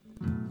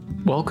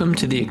Welcome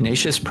to the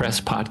Ignatius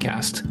Press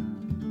Podcast.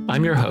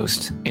 I'm your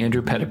host,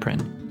 Andrew Petiprin.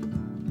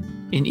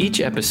 In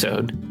each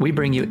episode, we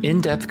bring you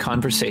in-depth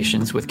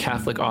conversations with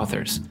Catholic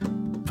authors,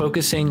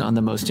 focusing on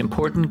the most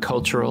important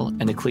cultural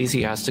and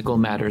ecclesiastical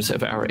matters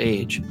of our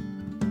age.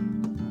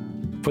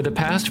 For the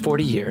past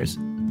 40 years,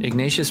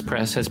 Ignatius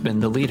Press has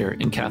been the leader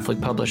in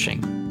Catholic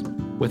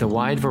publishing, with a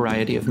wide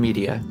variety of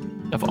media,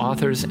 of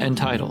authors and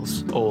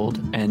titles, old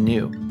and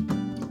new.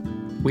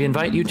 We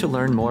invite you to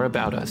learn more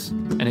about us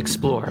and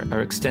explore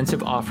our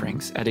extensive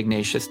offerings at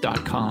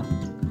ignatius.com.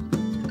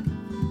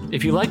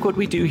 If you like what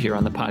we do here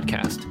on the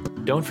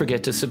podcast, don't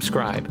forget to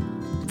subscribe,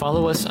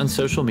 follow us on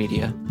social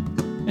media,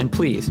 and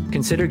please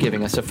consider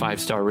giving us a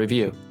 5-star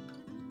review.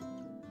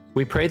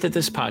 We pray that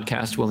this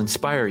podcast will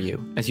inspire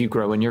you as you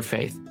grow in your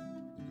faith.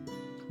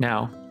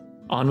 Now,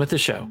 on with the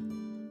show.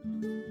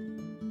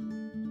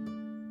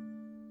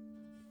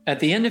 At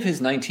the end of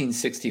his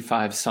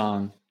 1965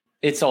 song,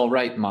 "It's All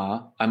Right,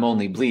 Ma, I'm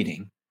Only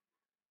Bleeding,"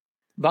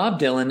 Bob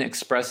Dylan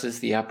expresses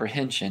the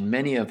apprehension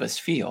many of us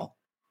feel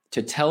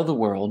to tell the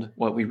world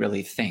what we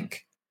really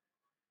think.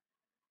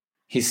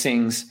 He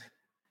sings,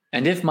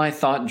 "And if my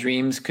thought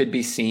dreams could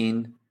be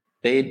seen,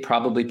 they'd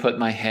probably put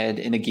my head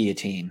in a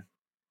guillotine."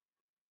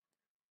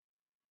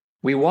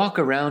 We walk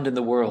around in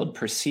the world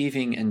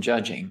perceiving and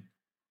judging,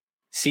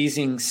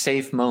 seizing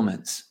safe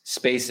moments,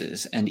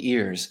 spaces, and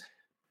ears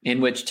in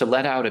which to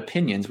let out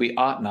opinions we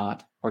ought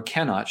not or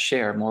cannot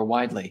share more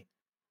widely.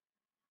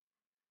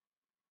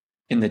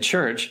 In the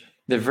Church,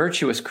 the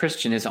virtuous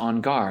Christian is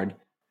on guard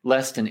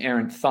lest an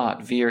errant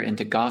thought veer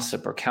into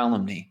gossip or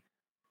calumny,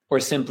 or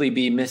simply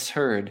be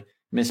misheard,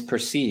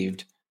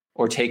 misperceived,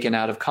 or taken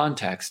out of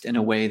context in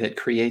a way that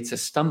creates a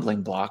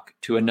stumbling block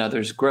to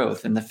another's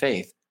growth in the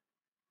faith.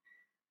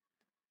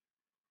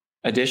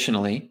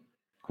 Additionally,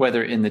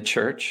 whether in the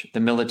Church, the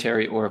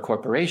military, or a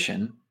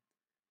corporation,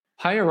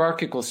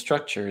 hierarchical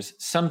structures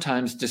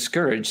sometimes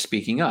discourage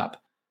speaking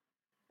up,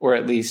 or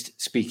at least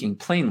speaking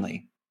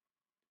plainly,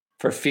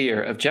 for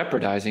fear of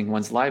jeopardizing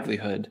one's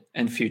livelihood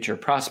and future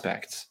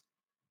prospects.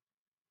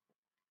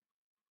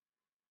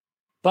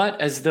 But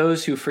as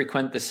those who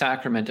frequent the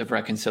sacrament of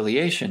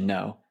reconciliation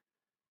know,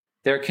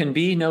 there can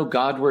be no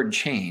Godward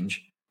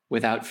change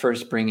without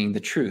first bringing the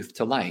truth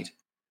to light.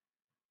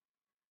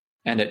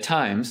 And at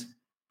times,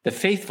 the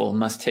faithful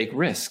must take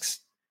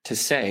risks to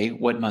say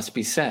what must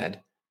be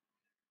said,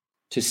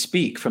 to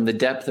speak from the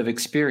depth of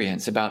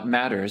experience about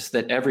matters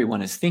that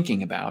everyone is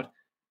thinking about,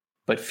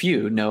 but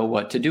few know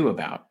what to do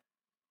about.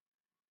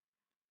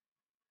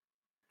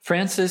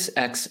 Francis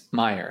X.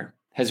 Maier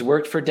has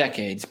worked for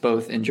decades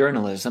both in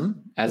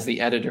journalism as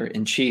the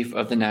editor-in-chief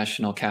of the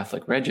National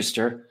Catholic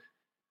Register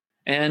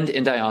and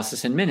in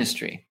diocesan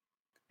ministry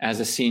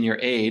as a senior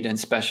aide and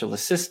special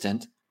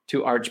assistant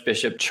to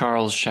Archbishop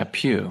Charles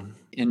Chaput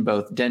in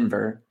both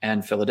Denver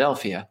and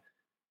Philadelphia.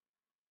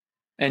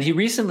 And he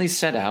recently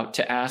set out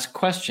to ask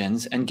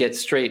questions and get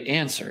straight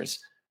answers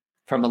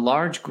from a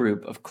large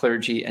group of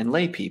clergy and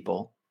lay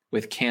people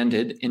with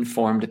candid,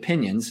 informed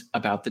opinions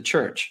about the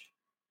Church.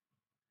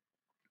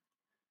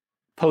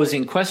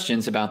 Posing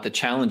questions about the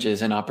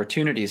challenges and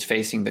opportunities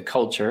facing the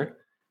culture,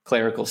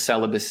 clerical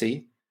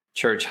celibacy,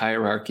 church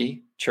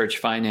hierarchy, church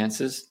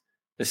finances,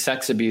 the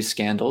sex abuse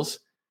scandals,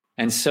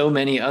 and so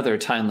many other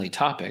timely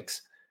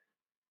topics,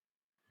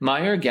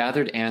 Maier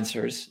gathered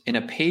answers in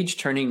a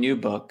page-turning new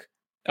book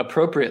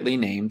appropriately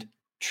named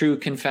True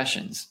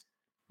Confessions,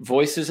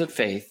 Voices of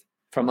Faith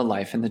from a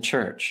Life in the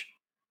Church,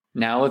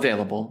 now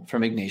available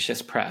from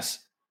Ignatius Press.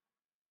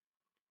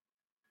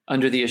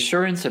 Under the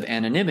assurance of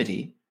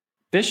anonymity,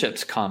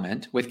 bishops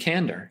comment with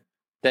candor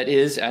that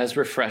is as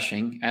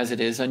refreshing as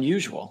it is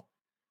unusual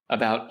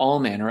about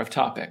all manner of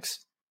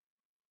topics.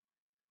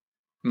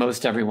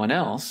 Most everyone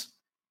else,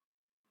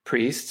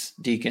 priests,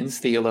 deacons,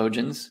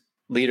 theologians,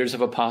 leaders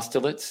of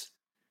apostolates,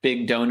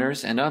 big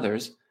donors, and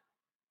others,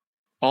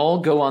 all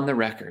go on the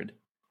record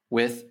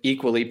with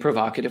equally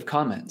provocative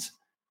comments,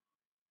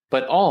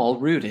 but all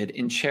rooted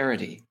in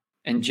charity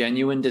and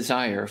genuine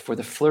desire for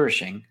the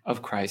flourishing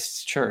of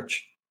Christ's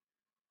Church.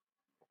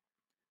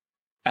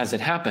 As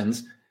it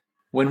happens,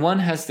 when one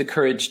has the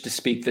courage to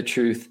speak the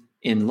truth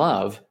in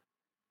love,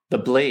 the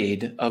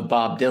blade of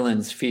Bob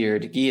Dylan's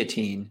feared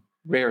guillotine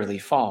rarely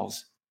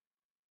falls.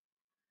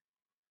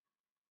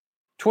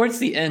 Towards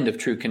the end of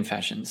True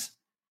Confessions,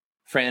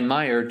 Fran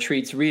Maier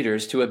treats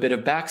readers to a bit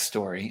of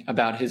backstory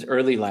about his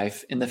early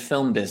life in the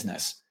film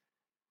business,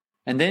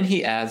 and then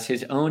he adds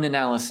his own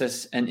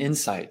analysis and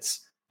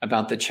insights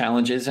about the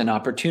challenges and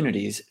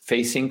opportunities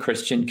facing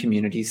Christian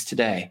communities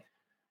today,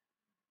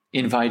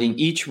 inviting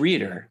each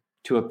reader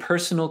to a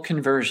personal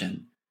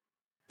conversion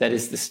that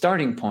is the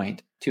starting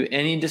point to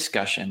any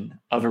discussion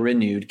of a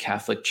renewed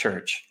Catholic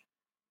Church.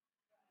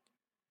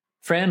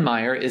 Fran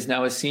Maier is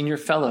now a senior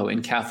fellow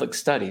in Catholic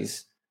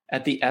Studies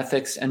at the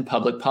Ethics and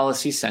Public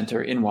Policy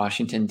Center in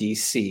Washington,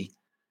 D.C.,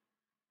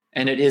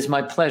 and it is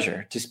my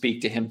pleasure to speak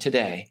to him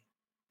today,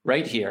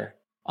 right here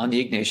on the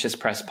Ignatius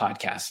Press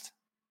Podcast.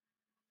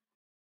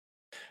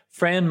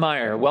 Fran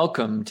Maier,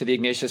 welcome to the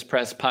Ignatius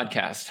Press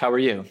Podcast. How are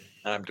you?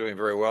 I'm doing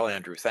very well,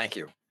 Andrew. Thank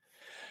you.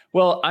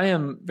 Well, I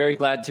am very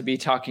glad to be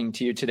talking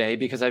to you today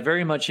because I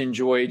very much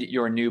enjoyed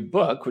your new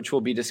book, which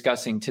we'll be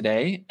discussing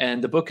today.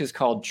 And the book is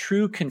called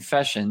True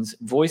Confessions,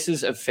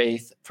 Voices of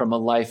Faith from a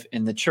Life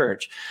in the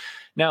Church.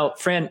 Now,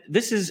 Fran,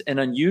 this is an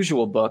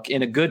unusual book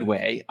in a good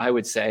way, I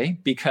would say,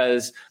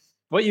 because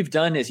what you've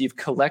done is you've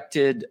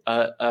collected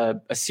a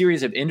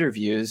series of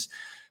interviews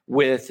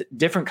with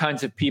different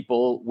kinds of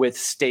people with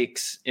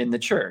stakes in the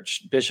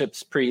church,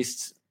 bishops,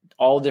 priests,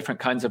 all different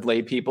kinds of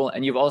lay people.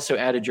 And you've also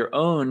added your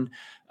own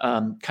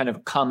kind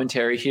of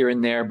commentary here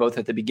and there, both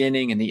at the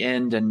beginning and the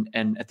end,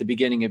 and at the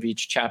beginning of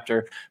each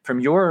chapter from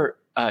your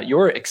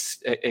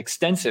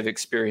extensive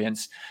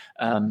experience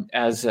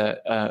as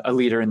a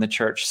leader in the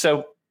church.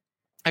 So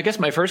I guess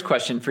my first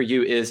question for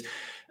you is,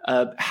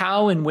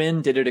 how and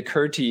when did it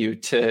occur to you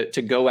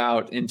to go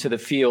out into the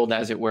field,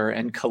 as it were,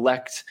 and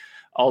collect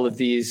all of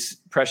these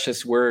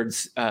precious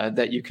words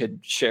that you could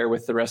share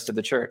with the rest of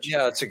the church?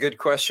 Yeah, it's a good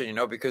question,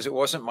 because it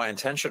wasn't my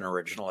intention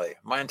originally.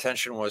 My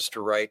intention was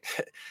to write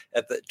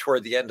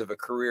toward the end of a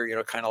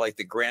career, kind of like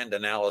the grand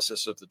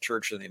analysis of the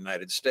church in the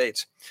United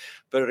States.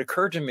 But it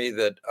occurred to me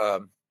that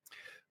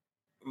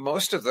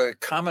most of the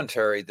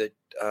commentary that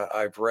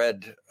I've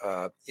read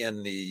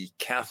in the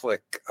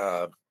Catholic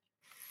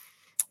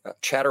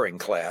chattering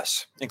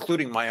class,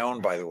 including my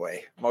own, by the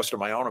way, most of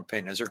my own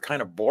opinions are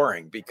kind of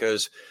boring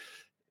because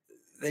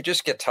they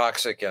just get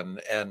toxic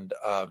and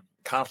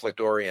conflict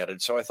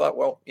oriented. So I thought,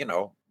 well,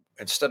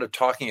 instead of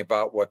talking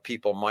about what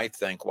people might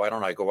think, why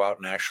don't I go out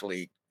and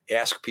actually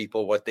ask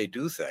people what they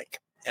do think?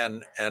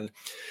 And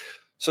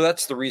so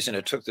that's the reason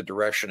it took the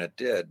direction it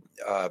did.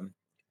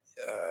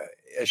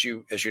 As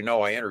you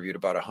know, I interviewed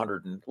about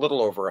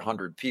little over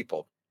 100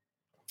 people,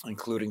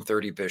 including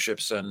 30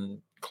 bishops and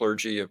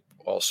clergy of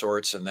all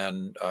sorts, and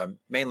then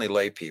mainly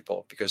lay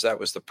people, because that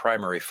was the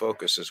primary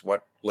focus, is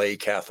what lay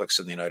Catholics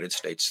in the United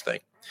States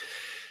think.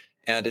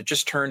 And it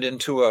just turned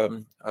into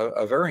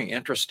a very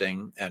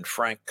interesting and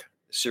frank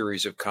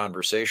series of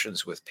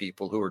conversations with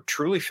people who are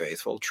truly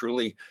faithful,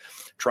 truly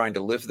trying to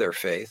live their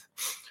faith,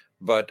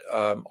 but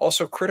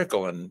also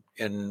critical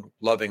in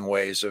loving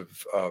ways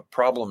of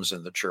problems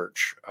in the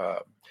church.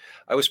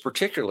 I was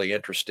particularly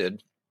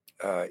interested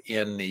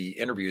in the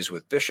interviews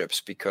with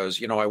bishops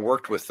because, I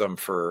worked with them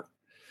for,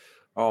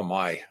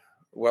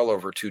 well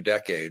over 2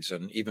 decades.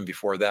 And even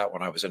before that,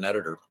 when I was an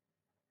editor.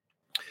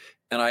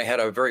 And I had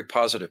a very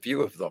positive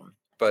view of them.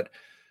 But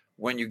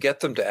when you get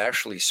them to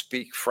actually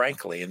speak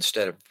frankly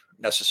instead of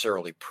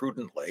necessarily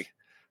prudently,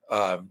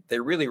 they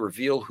really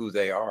reveal who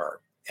they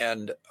are.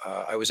 And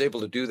I was able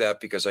to do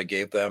that because I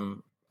gave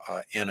them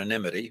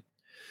anonymity,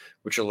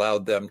 which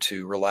allowed them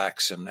to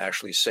relax and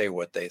actually say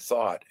what they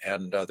thought.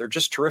 And they're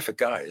just terrific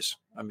guys.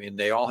 I mean,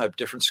 they all have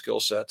different skill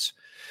sets,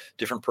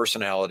 different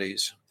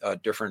personalities,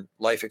 different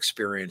life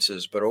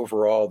experiences, but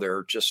overall,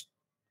 they're just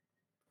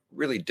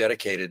really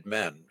dedicated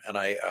men. And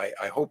I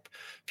hope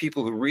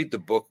people who read the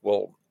book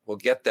will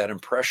get that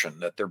impression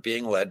that they're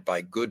being led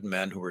by good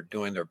men who are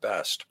doing their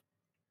best.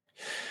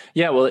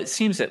 Yeah, well, it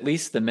seems at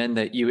least the men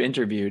that you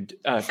interviewed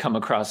come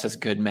across as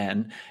good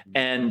men.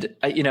 And,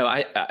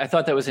 I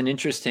thought that was an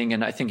interesting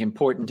and I think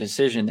important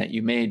decision that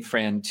you made,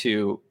 Fran,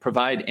 to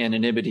provide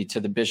anonymity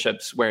to the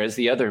bishops, whereas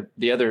the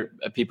other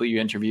people you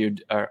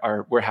interviewed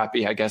were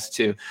happy, I guess,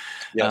 to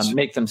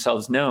make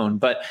themselves known.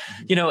 But,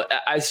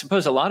 I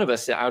suppose a lot of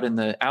us out in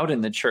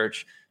the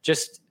church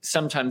just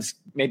sometimes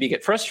maybe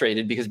get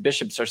frustrated because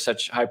bishops are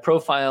such high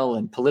profile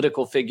and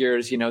political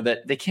figures,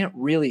 that they can't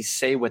really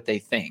say what they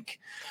think.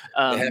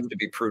 They have to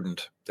be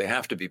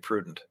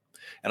prudent.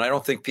 And I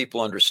don't think people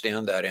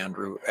understand that,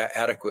 Andrew,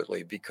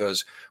 adequately,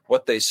 because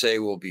what they say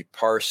will be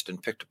parsed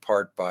and picked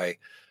apart by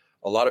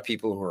a lot of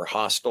people who are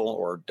hostile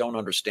or don't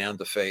understand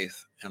the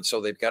faith. And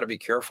so they've got to be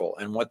careful.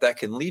 And what that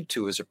can lead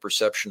to is a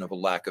perception of a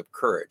lack of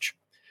courage.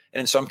 And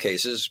in some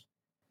cases,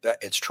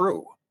 it's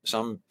true.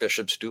 Some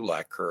bishops do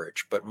lack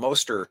courage, but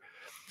most are,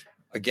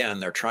 again,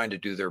 they're trying to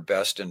do their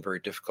best in very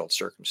difficult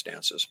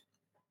circumstances.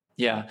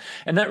 Yeah,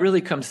 and that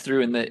really comes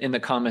through in the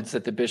comments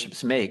that the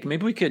bishops make.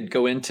 Maybe we could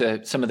go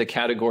into some of the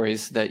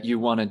categories that you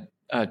wanted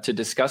to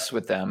discuss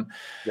with them.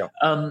 Yeah.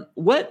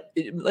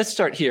 Let's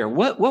start here.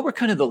 What were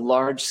kind of the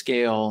large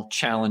scale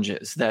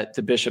challenges that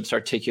the bishops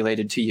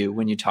articulated to you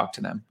when you talked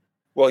to them?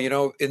 Well,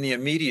 in the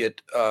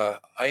immediate, I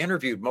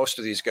interviewed most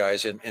of these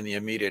guys in the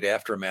immediate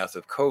aftermath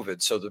of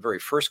COVID. So the very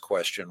first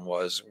question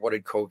was, what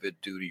did COVID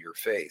do to your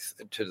faith,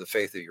 to the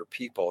faith of your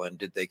people, and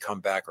did they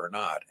come back or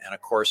not? And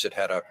of course, it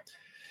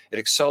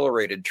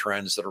accelerated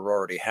trends that are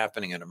already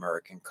happening in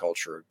American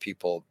culture,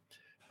 people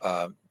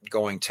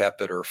going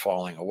tepid or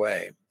falling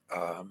away.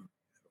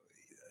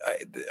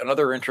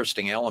 Another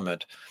interesting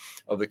element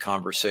of the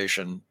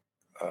conversation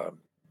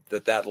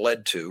that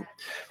led to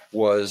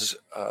was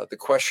the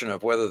question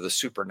of whether the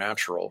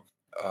supernatural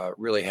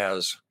really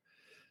has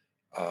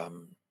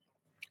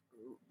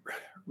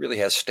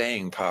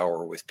staying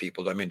power with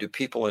people. I mean, do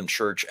people in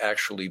church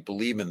actually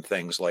believe in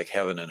things like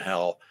heaven and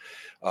hell,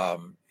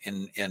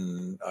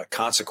 in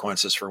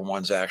consequences for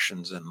one's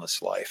actions in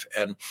this life?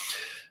 And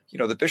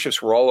the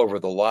bishops were all over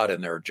the lot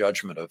in their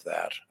judgment of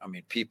that. I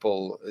mean,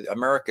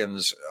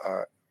 Americans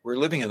we're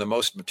living in the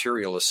most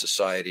materialist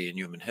society in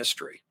human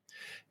history.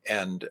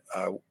 And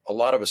a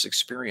lot of us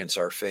experience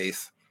our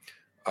faith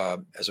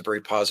as a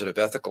very positive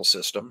ethical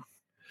system.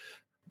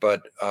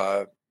 But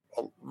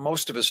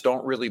most of us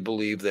don't really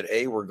believe that,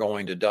 A, we're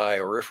going to die,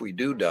 or if we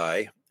do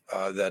die,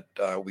 that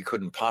we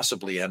couldn't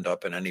possibly end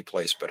up in any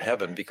place but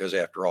heaven, because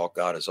after all,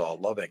 God is all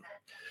loving.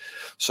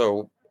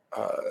 So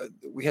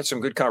we had some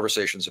good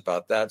conversations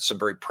about that, some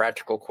very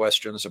practical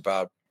questions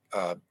about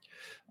the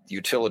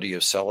utility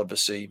of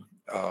celibacy,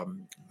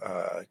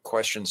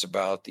 questions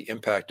about the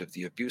impact of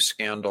the abuse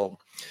scandal.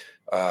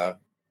 A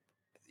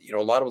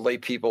lot of lay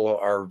people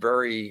are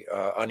very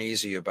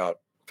uneasy about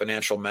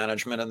financial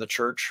management in the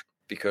church,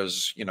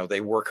 because,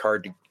 they work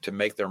hard to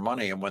make their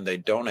money, and when they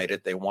donate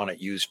it, they want it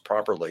used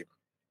properly.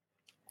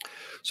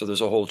 So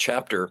there's a whole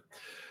chapter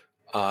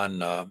on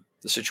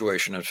the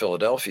situation in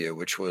Philadelphia,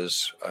 which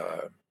was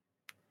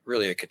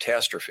really a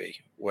catastrophe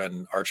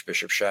when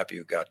Archbishop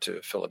Chaput got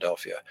to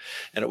Philadelphia.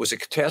 And it was a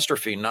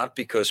catastrophe not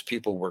because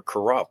people were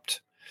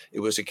corrupt. It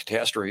was a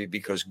catastrophe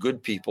because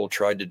good people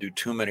tried to do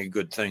too many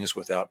good things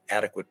without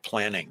adequate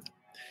planning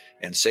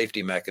and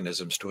safety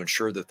mechanisms to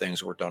ensure that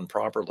things were done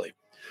properly.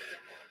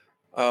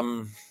 A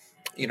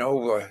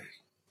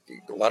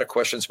lot of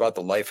questions about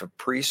the life of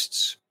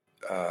priests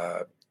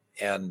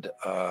and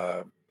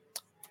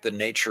the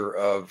nature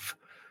of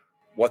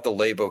what the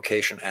lay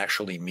vocation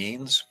actually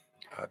means,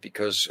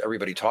 because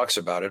everybody talks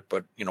about it,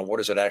 but, what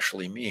does it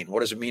actually mean?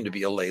 What does it mean to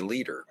be a lay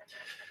leader?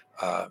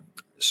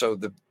 So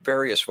the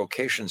various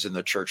vocations in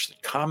the church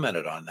that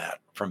commented on that,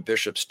 from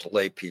bishops to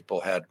lay people,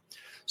 had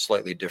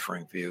slightly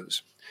differing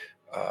views.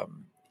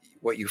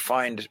 What you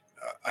find,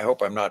 I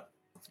hope I'm not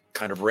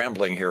kind of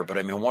rambling here,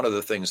 but one of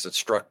the things that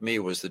struck me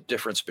was the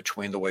difference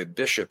between the way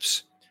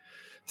bishops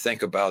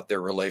think about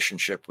their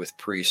relationship with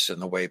priests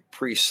and the way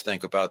priests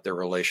think about their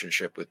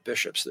relationship with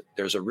bishops.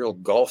 There's a real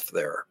gulf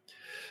there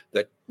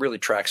that really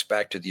tracks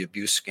back to the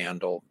abuse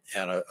scandal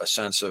and a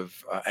sense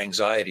of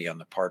anxiety on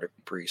the part of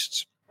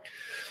priests.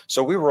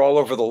 So we were all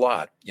over the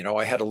lot.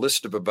 I had a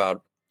list of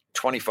about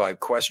 25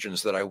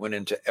 questions that I went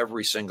into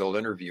every single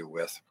interview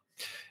with.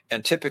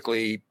 And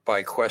typically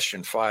by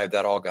question 5,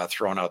 that all got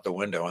thrown out the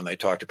window and they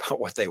talked about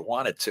what they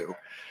wanted to.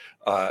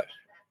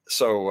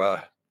 So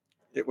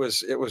it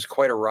was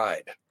quite a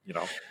ride,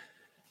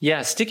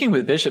 Yeah, sticking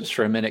with bishops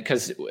for a minute,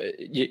 because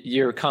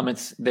your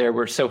comments there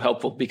were so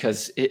helpful,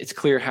 because it's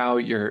clear how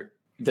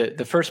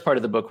the first part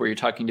of the book where you're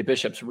talking to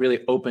bishops really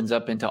opens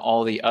up into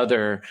all the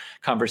other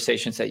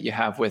conversations that you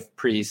have with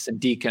priests and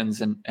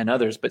deacons and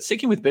others. But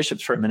sticking with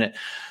bishops for a minute,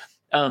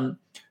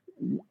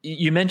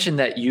 you mentioned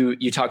that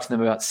you talked to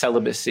them about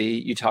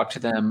celibacy. You talked to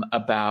them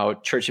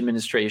about church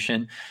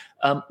administration.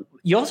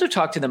 You also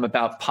talked to them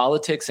about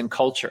politics and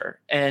culture.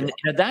 And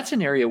that's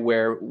an area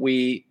where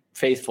we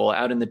faithful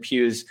out in the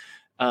pews,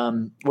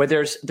 where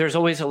there's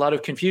always a lot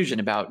of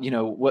confusion about,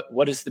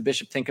 what does the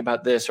bishop think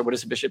about this, or what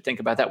does the bishop think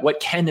about that? What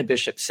can a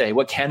bishop say?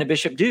 What can a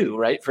bishop do,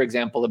 right? For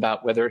example,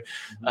 about whether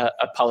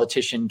a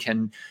politician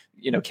can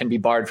be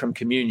barred from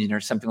communion or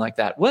something like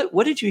that.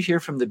 What did you hear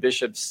from the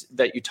bishops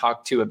that you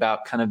talked to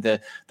about kind of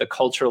the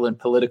cultural and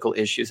political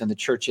issues and the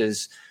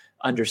church's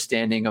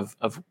understanding of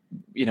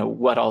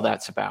what all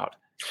that's about?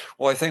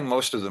 Well, I think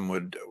most of them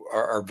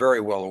are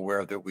very well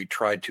aware that we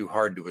tried too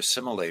hard to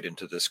assimilate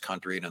into this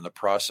country, and in the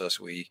process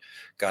we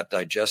got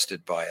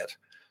digested by it.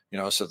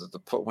 So that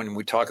when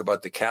we talk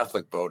about the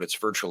Catholic vote, it's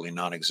virtually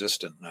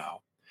non-existent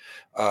now.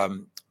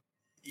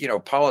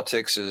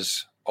 Politics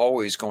is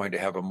always going to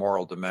have a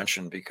moral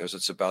dimension because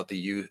it's about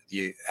the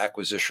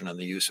acquisition and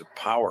the use of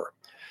power.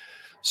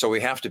 So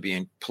we have to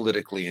be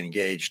politically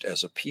engaged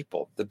as a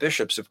people. The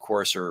bishops, of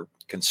course, are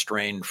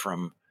constrained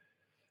from,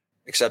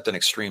 except in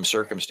extreme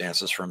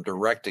circumstances, from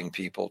directing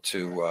people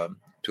to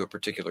a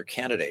particular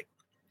candidate.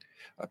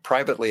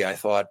 Privately, I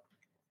thought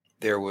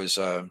there was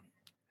a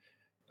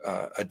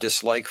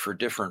dislike for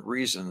different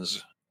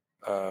reasons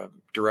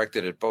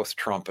directed at both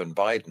Trump and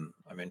Biden.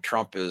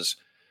 Trump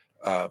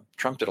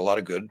did a lot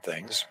of good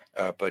things,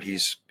 but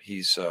he's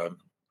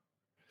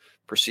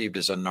perceived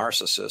as a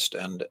narcissist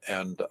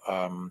and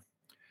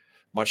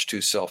much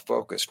too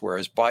self-focused,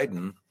 whereas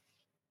Biden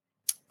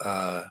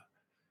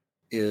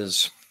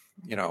is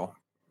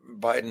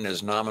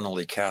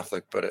nominally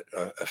Catholic, but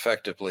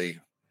effectively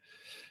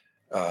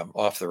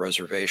off the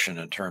reservation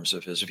in terms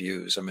of his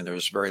views.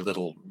 There's very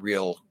little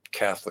real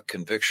Catholic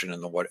conviction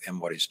in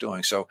what he's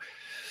doing. So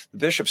the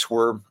bishops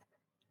were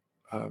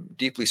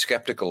deeply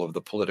skeptical of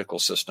the political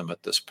system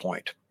at this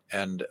point,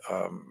 and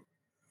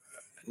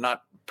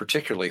not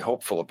particularly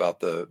hopeful about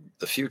the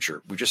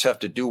future. We just have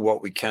to do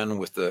what we can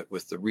with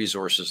the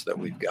resources that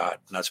we've got,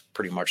 and that's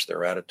pretty much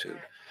their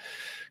attitude.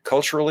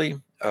 Culturally,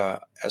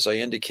 as I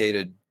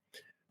indicated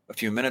a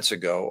few minutes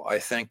ago, I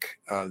think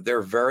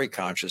they're very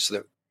conscious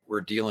that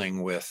we're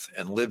dealing with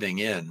and living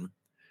in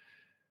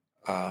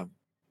a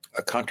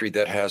country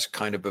that has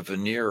kind of a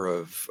veneer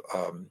of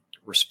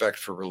respect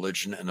for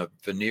religion and a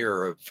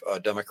veneer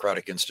of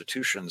democratic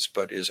institutions,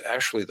 but is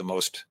actually the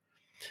most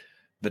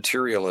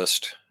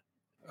materialist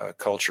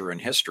culture in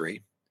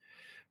history.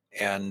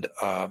 And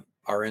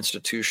our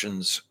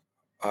institutions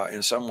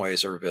in some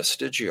ways are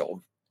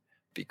vestigial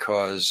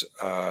because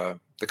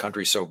the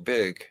country's so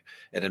big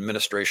and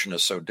administration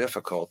is so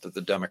difficult that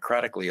the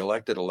democratically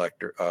elected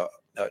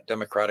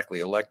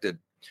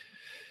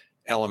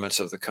elements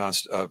of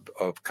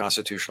of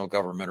constitutional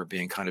government are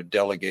being kind of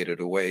delegated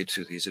away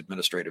to these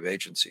administrative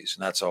agencies,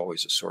 and that's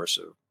always a source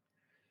of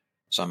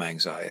some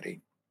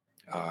anxiety.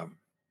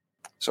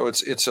 So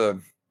it's a,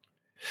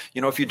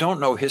 if you don't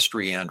know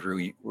history,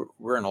 Andrew,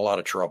 we're in a lot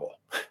of trouble.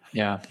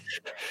 Yeah.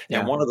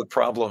 And one of the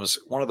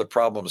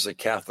problems that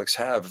Catholics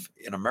have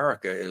in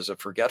America is a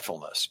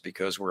forgetfulness,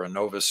 because we're a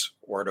novus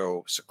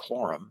ordo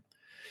seclorum,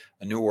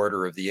 a new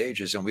order of the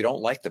ages, and we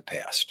don't like the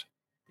past,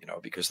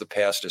 because the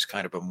past is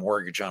kind of a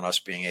mortgage on us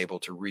being able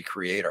to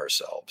recreate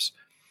ourselves.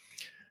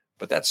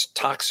 But that's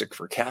toxic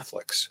for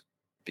Catholics,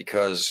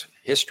 because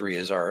history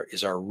is our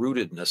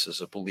rootedness as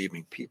a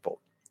believing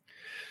people.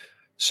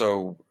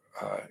 So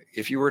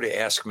if you were to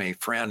ask me,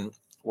 Fran,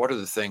 what are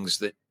the things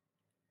that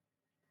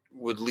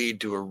would lead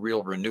to a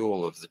real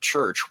renewal of the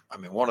church? I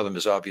mean, one of them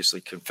is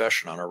obviously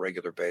confession on a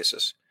regular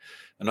basis.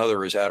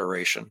 Another is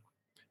adoration,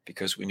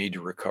 because we need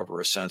to recover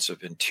a sense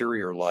of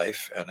interior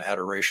life, and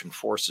adoration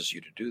forces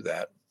you to do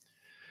that.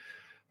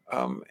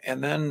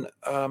 And then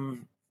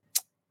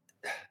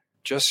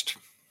just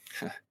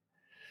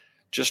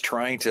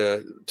trying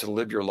to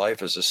live your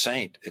life as a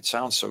saint. It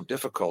sounds so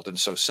difficult and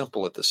so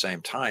simple at the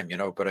same time,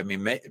 but I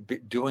mean,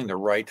 doing the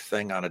right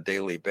thing on a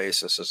daily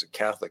basis as a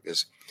Catholic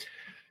is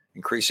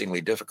increasingly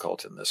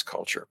difficult in this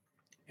culture.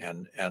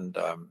 And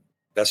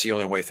that's the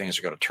only way things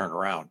are going to turn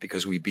around,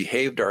 because we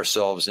behaved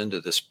ourselves into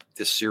this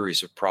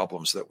series of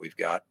problems that we've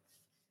got.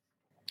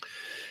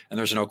 And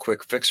there's no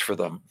quick fix for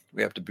them.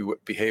 We have to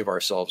behave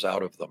ourselves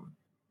out of them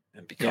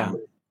and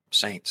become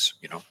saints,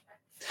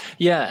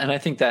 Yeah. And I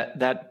think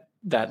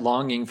that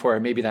longing for,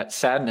 maybe that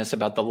sadness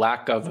about the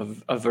lack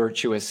of a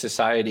virtuous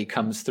society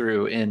comes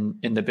through in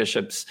the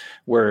bishop's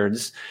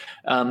words.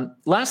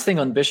 Last thing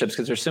on bishops,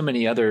 because there's so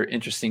many other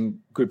interesting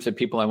groups of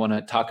people I want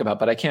to talk about,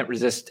 but I can't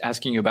resist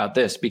asking you about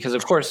this, because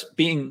of course,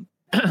 being,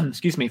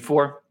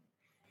 for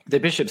the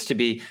bishops to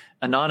be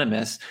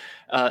anonymous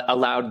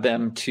allowed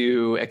them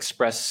to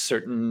express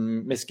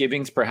certain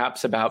misgivings,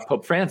 perhaps, about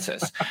Pope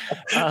Francis.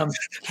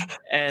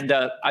 And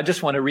I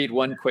just want to read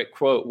one quick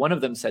quote. One of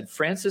them said,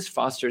 "Francis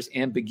fosters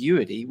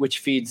ambiguity, which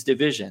feeds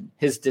division.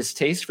 His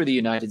distaste for the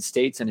United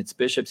States and its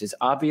bishops is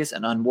obvious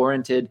and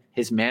unwarranted.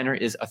 His manner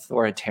is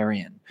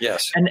authoritarian."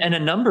 Yes. And a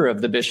number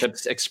of the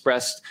bishops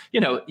expressed,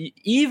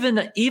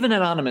 even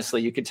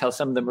anonymously, you could tell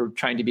some of them were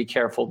trying to be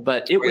careful,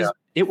 but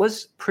it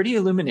was pretty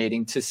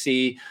illuminating to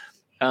see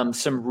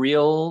some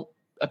real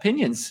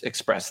opinions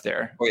expressed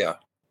there. Oh, yeah.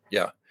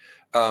 Yeah.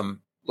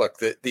 Look,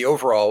 the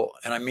overall,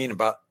 and I mean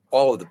about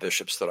all of the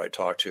bishops that I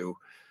talked to,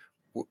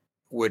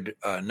 would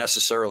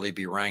necessarily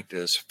be ranked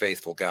as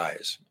faithful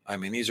guys. I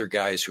mean, these are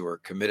guys who are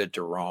committed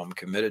to Rome,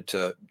 committed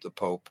to the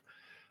Pope.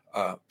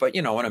 But,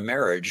 in a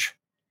marriage,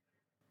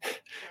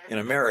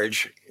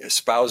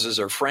 spouses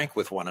are frank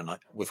with one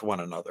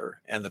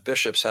another, and the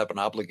bishops have an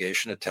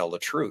obligation to tell the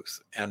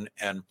truth. And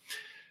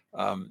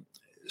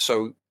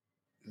so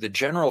the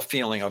general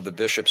feeling of the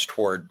bishops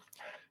toward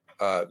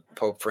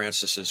Pope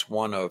Francis is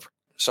one of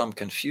some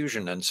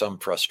confusion and some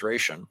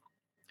frustration.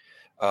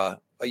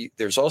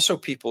 There's also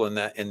people in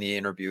the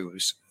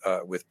interviews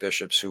with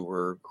bishops who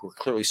were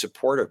clearly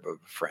supportive of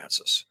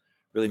Francis,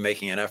 really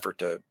making an effort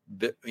to,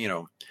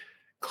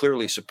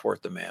 clearly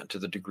support the man to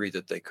the degree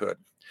that they could.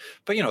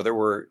 But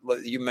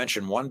you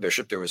mentioned one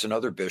bishop. There was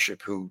another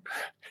bishop who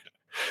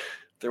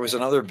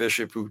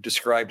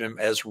described him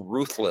as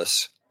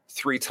ruthless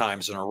 3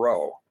 times in a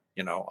row.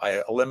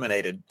 I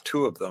eliminated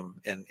 2 of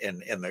them in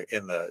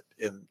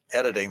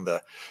editing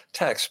the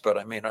text, but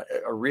I mean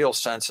a real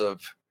sense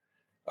of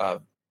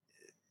a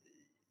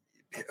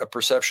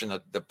perception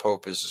that the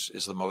Pope is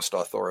the most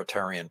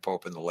authoritarian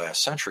Pope in the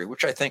last century,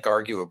 which I think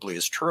arguably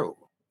is true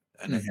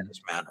in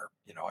his manner.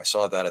 I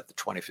saw that at the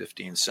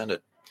 2015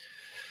 Synod.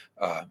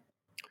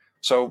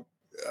 So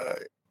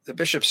the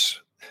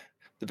bishops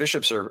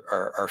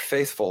are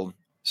faithful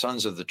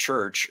sons of the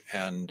Church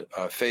and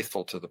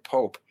faithful to the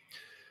Pope.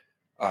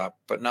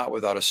 But not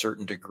without a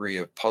certain degree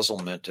of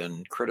puzzlement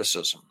and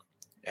criticism.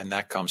 And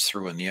that comes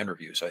through in the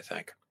interviews, I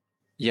think.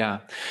 Yeah.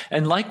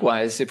 And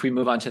likewise, if we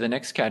move on to the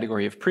next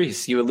category of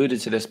priests, you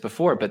alluded to this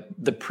before, but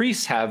the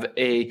priests have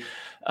a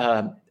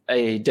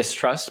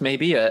distrust,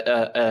 maybe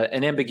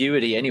an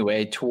ambiguity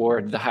anyway,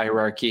 toward the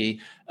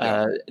hierarchy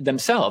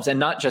themselves, and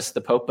not just the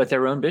Pope, but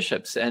their own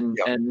bishops and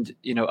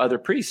other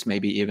priests,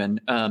 maybe even.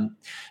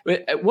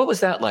 What was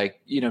that like?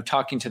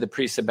 Talking to the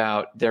priests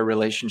about their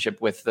relationship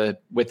with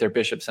their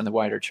bishops and the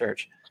wider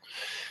church.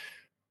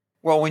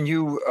 Well, when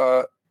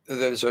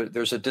there's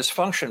a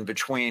dysfunction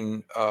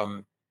between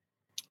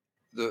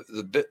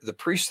the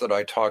priests that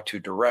I talked to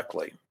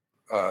directly,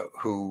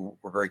 who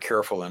were very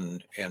careful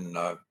in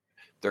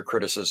their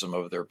criticism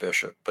of their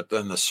bishop. But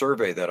then the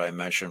survey that I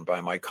mentioned by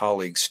my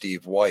colleague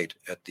Steve White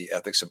at the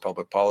Ethics and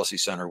Public Policy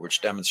Center,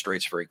 which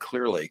demonstrates very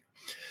clearly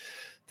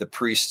the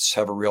priests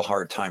have a real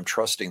hard time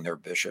trusting their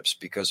bishops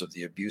because of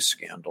the abuse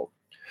scandal.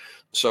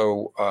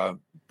 So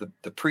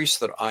the priests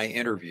that I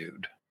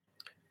interviewed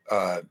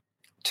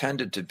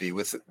tended to be,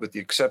 with the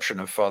exception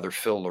of Father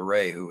Phil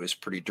Leray, who is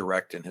pretty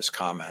direct in his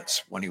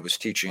comments. When he was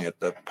teaching at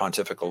the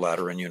Pontifical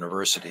Lateran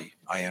University,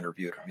 I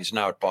interviewed him. He's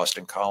now at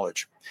Boston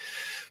College.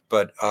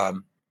 But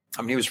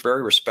he was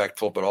very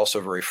respectful, but also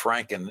very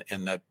frank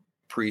in that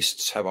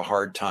priests have a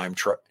hard time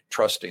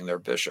trusting their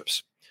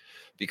bishops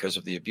because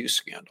of the abuse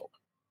scandal.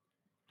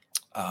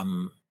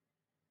 I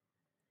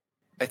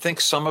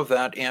think some of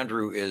that,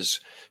 Andrew, is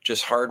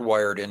just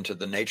hardwired into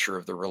the nature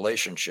of the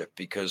relationship,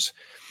 because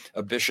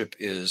a bishop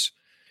is,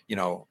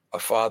 a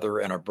father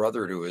and a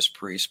brother to his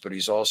priest, but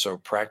he's also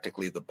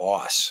practically the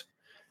boss.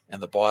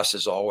 And the boss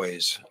is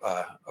always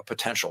a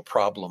potential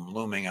problem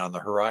looming on the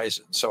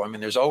horizon. So,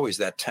 there's always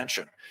that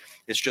tension.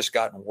 It's just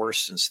gotten worse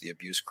since the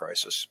abuse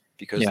crisis,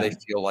 because they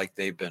feel like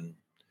they've been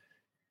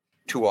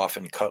too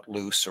often cut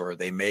loose, or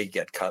they may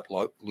get cut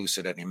loose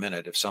at any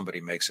minute if somebody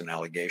makes an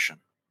allegation.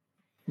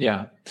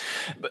 Yeah.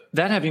 But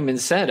that having been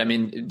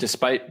said,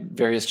 despite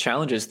various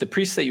challenges, the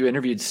priests that you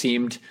interviewed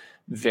seemed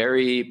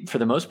very, for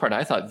the most part,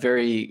 I thought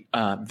very,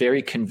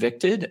 very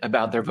convicted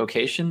about their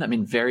vocation.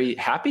 Very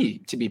happy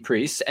to be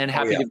priests and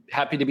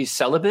happy to be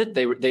celibate.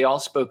 They all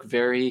spoke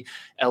very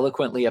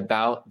eloquently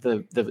about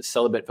the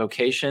celibate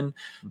vocation.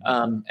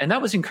 And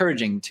that was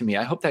encouraging to me.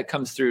 I hope that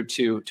comes through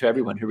to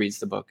everyone who reads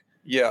the book.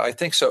 Yeah, I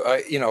think so.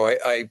 I know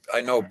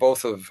I know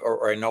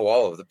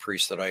all of the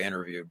priests that I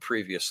interviewed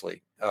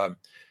previously. I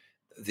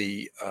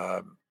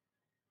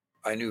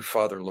knew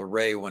Father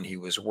Leray when he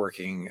was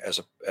working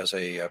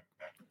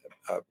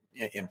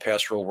in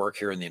pastoral work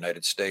here in the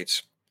United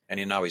States,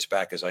 and now he's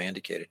back, as I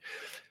indicated.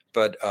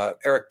 But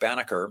Eric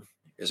Banneker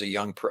is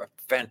a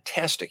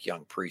fantastic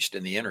young priest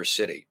in the inner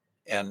city,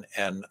 and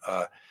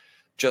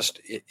just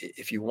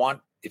if you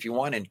want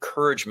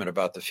encouragement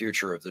about the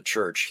future of the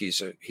church,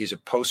 he's a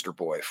poster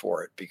boy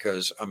for it,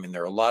 because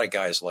there are a lot of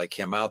guys like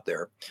him out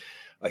there.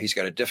 He's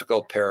got a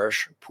difficult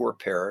parish, poor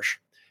parish,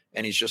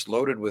 and he's just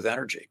loaded with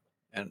energy,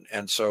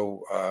 and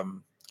so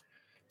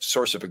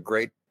source of a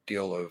great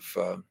deal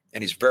of,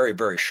 and he's very,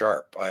 very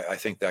sharp. I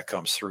think that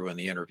comes through in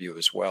the interview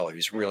as well.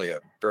 He's really a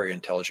very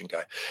intelligent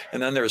guy.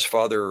 And then there's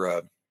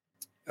Father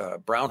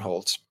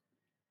Brownholtz,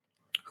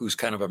 who's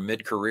kind of a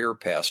mid-career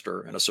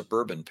pastor in a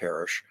suburban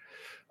parish,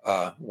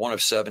 one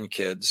of 7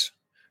 kids,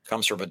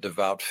 comes from a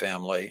devout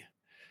family.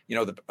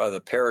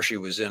 The parish he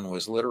was in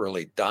was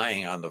literally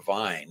dying on the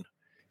vine.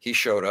 He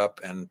showed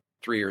up, and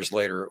 3 years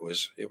later,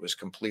 it was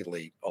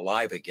completely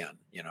alive again,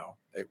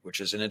 which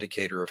is an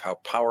indicator of how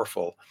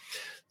powerful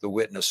the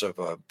witness of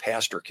a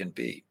pastor can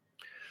be.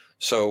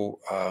 So,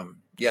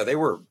 they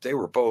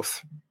were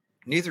both,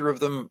 neither of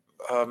them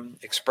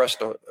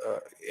expressed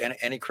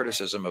any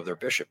criticism of their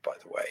bishop, by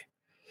the way.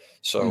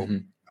 So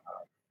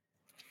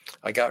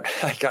I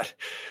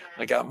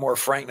got more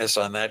frankness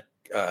on that,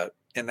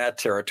 in that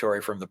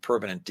territory from the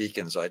permanent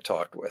deacons I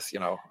talked with,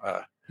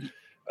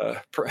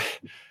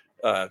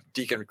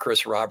 Deacon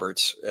Chris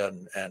Roberts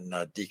and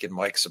Deacon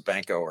Mike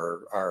Sabanko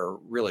are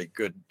really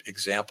good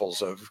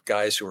examples of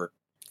guys who are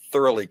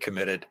thoroughly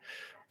committed,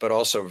 but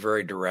also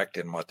very direct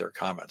in what their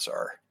comments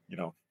are.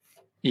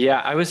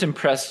 Yeah, I was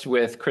impressed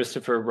with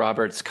Christopher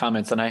Roberts'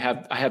 comments, and I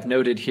have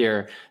noted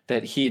here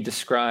that he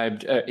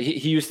described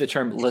he used the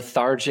term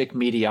lethargic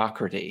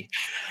mediocrity,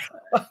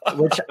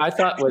 which I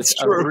thought was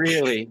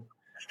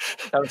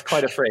that was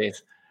quite a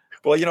phrase.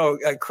 Well,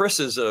 Chris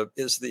is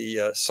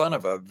the son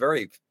of a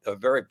very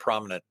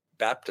prominent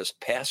Baptist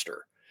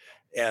pastor,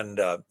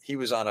 and he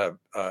was on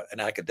an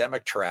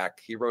academic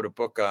track. He wrote a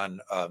book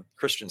on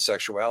Christian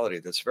sexuality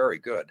that's very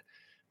good.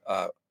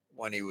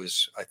 When he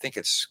was, I think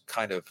it's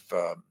kind of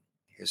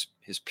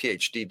his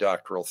PhD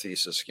doctoral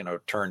thesis,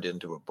 turned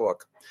into a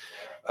book,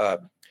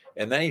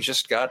 and then he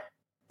just got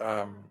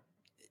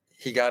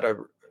he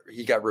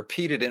got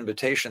repeated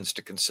invitations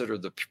to consider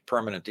the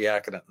permanent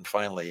diaconate, and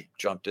finally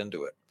jumped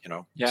into it.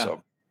 Yeah.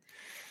 So.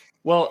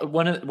 Well,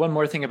 one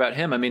more thing about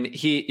him.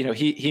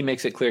 He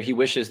makes it clear he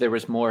wishes there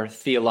was more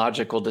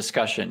theological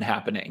discussion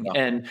happening.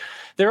 Yeah. And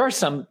there are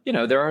some,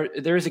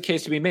 there is a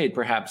case to be made,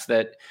 perhaps,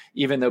 that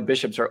even though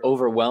bishops are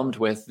overwhelmed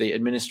with the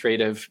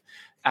administrative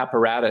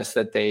apparatus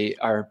that they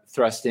are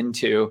thrust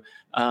into,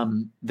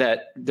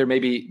 that there may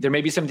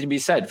be something to be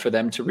said for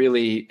them to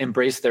really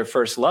embrace their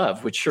first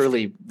love, which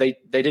surely they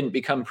didn't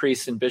become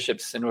priests and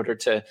bishops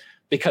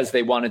because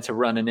they wanted to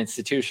run an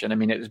institution.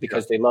 It was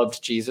because they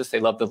loved Jesus, they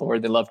loved the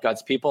Lord, they loved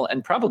God's people,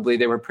 and probably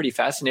they were pretty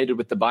fascinated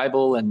with the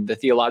Bible and the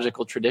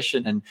theological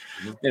tradition, and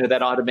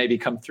that ought to maybe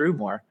come through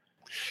more.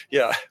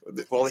 Yeah,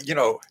 well,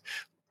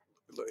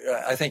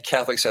 I think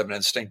Catholics have an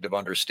instinctive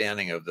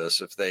understanding of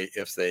this if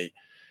they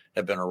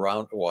have been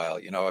around a while.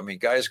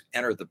 Guys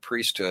enter the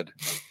priesthood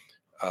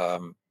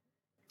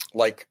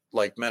like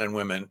men and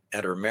women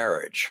enter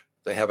marriage.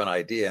 They have an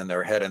idea in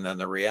their head, and then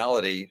the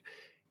reality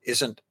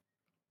isn't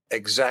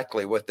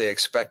exactly what they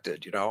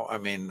expected. You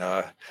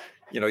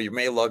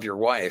may love your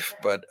wife,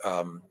 but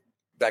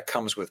that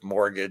comes with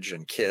mortgage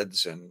and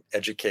kids and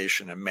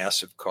education and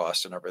massive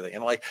costs and everything.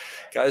 And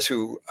guys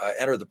who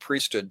enter the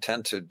priesthood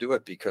tend to do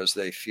it because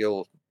they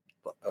feel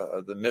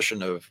the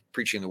mission of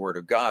preaching the word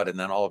of God, and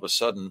then all of a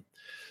sudden,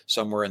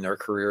 somewhere in their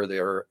career, they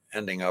are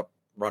ending up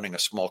running a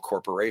small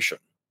corporation,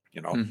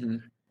 Mm-hmm.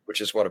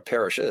 which is what a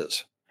parish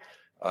is.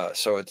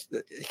 So it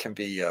can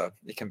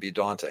be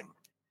daunting.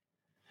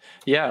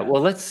 Yeah,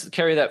 well, let's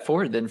carry that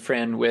forward then,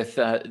 Fran, with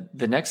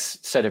the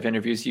next set of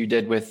interviews you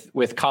did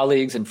with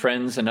colleagues and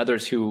friends and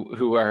others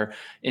who are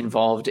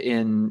involved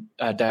in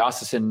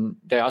diocesan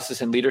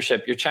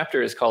leadership. Your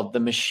chapter is called "The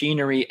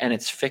Machinery and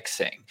Its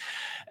Fixing,"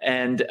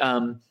 and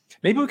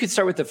maybe we could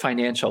start with the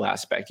financial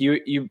aspect.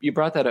 You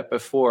brought that up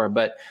before,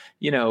 but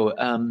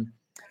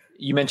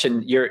you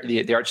mentioned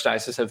the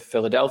Archdiocese of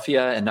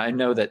Philadelphia, and I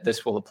know that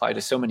this will apply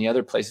to so many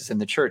other places in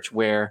the church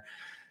where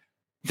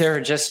there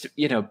are just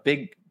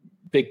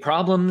big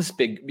problems,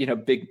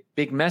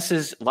 big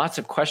messes, lots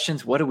of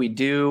questions. What do we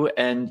do?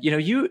 And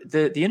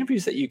the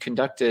interviews that you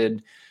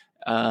conducted,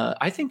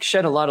 I think,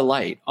 shed a lot of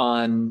light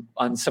on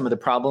some of the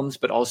problems,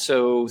 but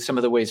also some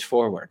of the ways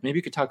forward. Maybe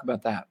you could talk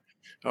about that.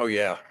 Oh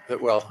yeah,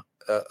 well,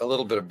 a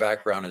little bit of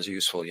background is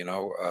useful.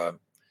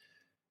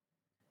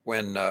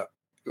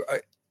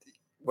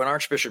 When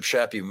Archbishop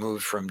Shappy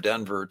moved from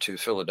Denver to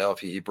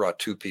Philadelphia, he brought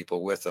two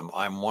people with him.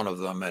 I'm one of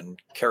them,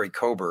 and Carrie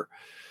Kober,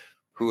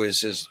 who is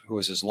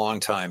his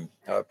longtime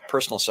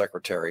personal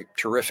secretary,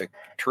 terrific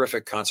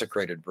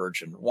consecrated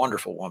virgin,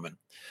 wonderful woman.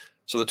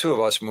 So the two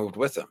of us moved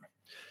with him,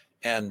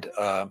 and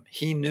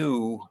he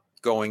knew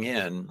going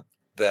in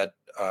that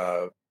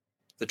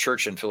the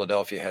church in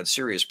Philadelphia had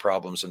serious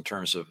problems in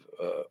terms of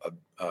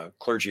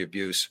clergy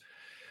abuse,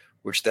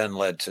 which then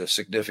led to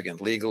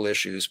significant legal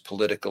issues,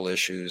 political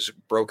issues,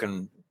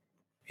 broken,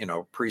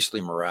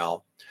 priestly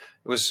morale.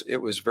 It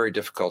was a very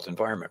difficult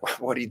environment.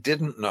 What he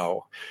didn't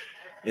know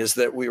is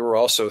that we were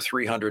also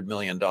 $300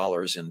 million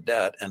in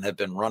debt and had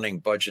been running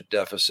budget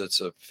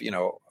deficits of,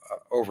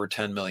 over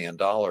 $10 million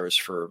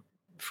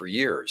for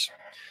years.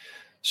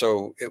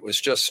 So it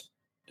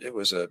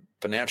was a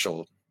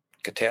financial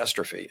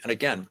catastrophe. And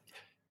again,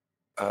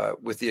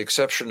 with the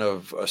exception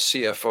of a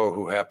CFO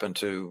who happened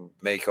to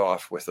make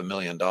off with $1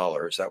 million,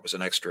 that was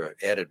an extra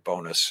added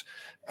bonus.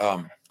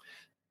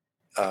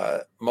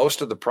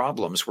 Most of the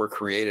problems were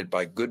created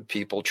by good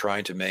people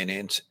trying to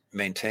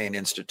maintain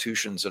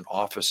institutions and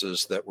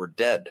offices that were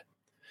dead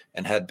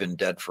and had been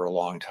dead for a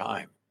long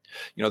time.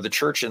 The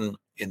church in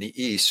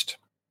the East,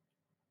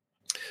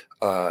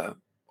 all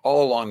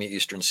along the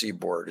Eastern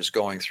Seaboard, is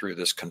going through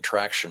this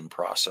contraction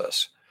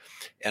process.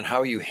 And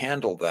how you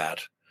handle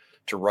that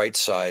to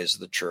right-size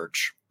the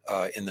church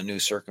in the new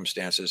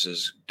circumstances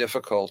is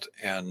difficult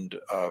and,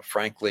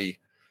 frankly,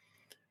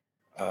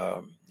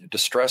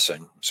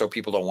 distressing. So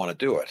people don't want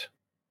to do it.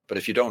 But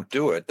if you don't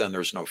do it, then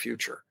there's no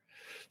future.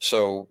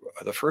 So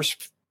the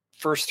first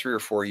 3 or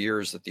 4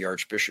 years that the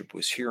Archbishop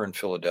was here in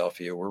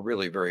Philadelphia were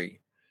really very,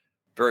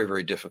 very,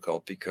 very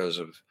difficult because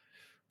of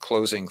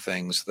closing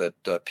things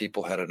that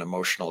people had an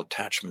emotional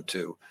attachment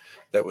to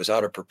that was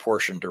out of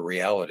proportion to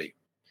reality.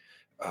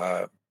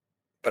 But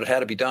it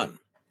had to be done.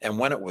 And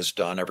when it was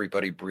done,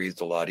 everybody breathed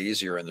a lot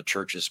easier, and the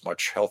church is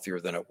much healthier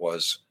than it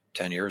was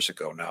 10 years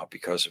ago now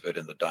because of it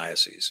in the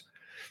diocese.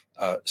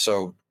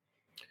 So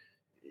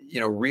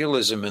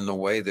realism in the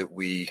way that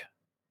we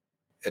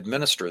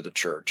administer the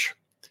church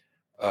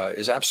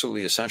is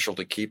absolutely essential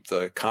to keep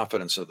the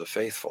confidence of the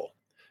faithful,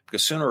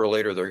 because sooner or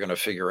later they're going to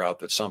figure out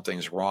that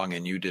something's wrong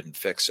and you didn't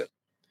fix it.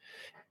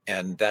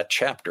 And that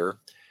chapter,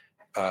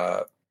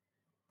 one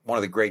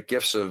of the great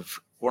gifts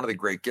of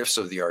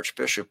the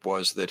Archbishop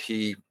was that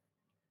he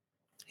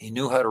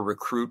knew how to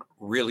recruit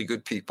really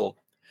good people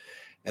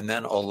and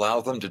then allow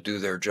them to do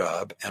their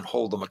job and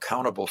hold them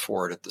accountable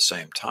for it at the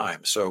same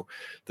time. So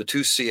the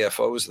two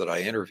CFOs that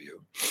I interview,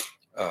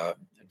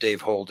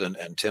 Dave Holden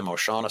and Tim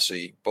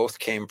O'Shaughnessy, both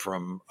came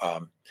from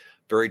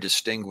very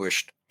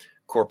distinguished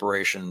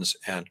corporations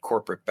and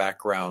corporate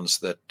backgrounds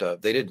that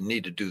they didn't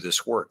need to do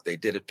this work. They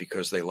did it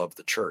because they loved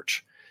the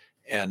church.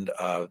 And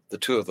the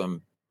two of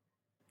them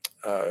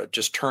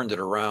just turned it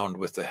around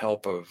with the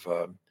help of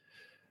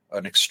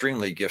an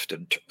extremely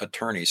gifted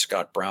attorney,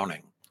 Scott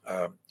Browning,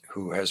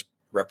 who has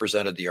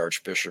represented the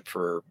Archbishop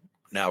for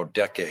now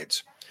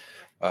decades,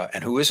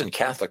 and who isn't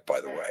Catholic, by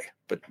the way,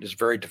 but is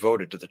very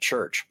devoted to the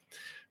church.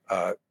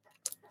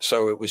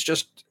 So it was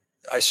just,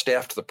 I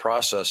staffed the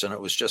process, and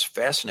it was just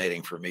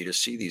fascinating for me to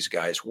see these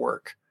guys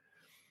work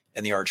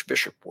and the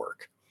Archbishop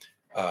work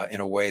in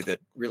a way that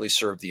really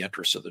served the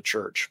interests of the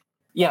church.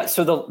 Yeah,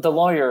 so the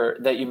lawyer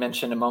that you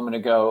mentioned a moment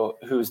ago,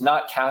 who's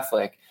not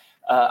Catholic,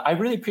 I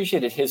really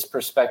appreciated his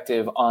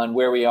perspective on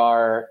where we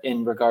are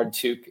in regard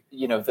to,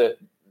 the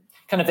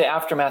kind of the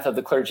aftermath of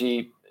the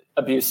clergy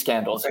abuse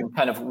scandals and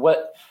kind of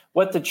what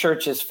the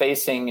church is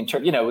facing in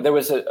terms, there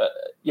was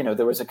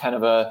a kind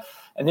of a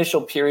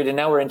initial period, and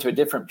now we're into a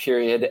different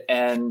period.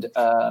 And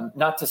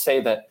not to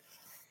say that,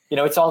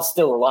 it's all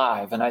still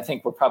alive. And I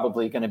think we're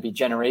probably going to be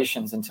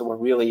generations until we're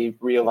really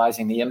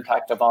realizing the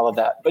impact of all of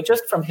that. But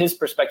just from his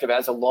perspective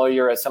as a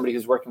lawyer, as somebody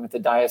who's working with the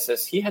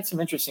diocese, he had some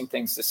interesting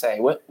things to say.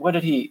 What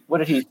did he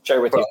share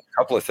with you? A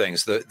couple of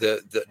things.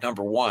 The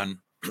number one,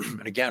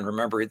 and again,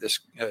 remember this,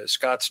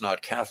 Scott's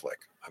not Catholic.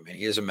 I mean,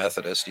 he is a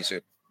Methodist. He's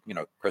a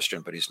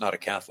Christian, but he's not a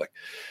Catholic.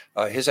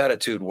 His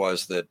attitude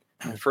was that,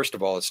 first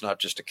of all, it's not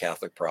just a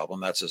Catholic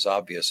problem. That's as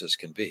obvious as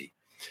can be.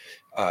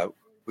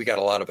 We got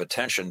a lot of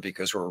attention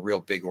because we're a real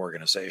big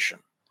organization.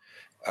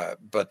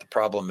 But the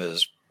problem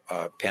is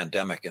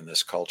pandemic in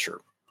this culture,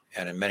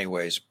 and in many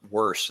ways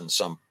worse in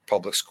some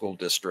public school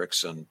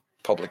districts and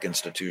public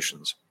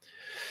institutions.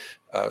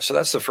 So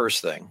that's the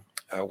first thing.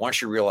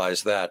 Once you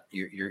realize that,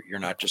 you're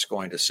not just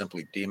going to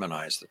simply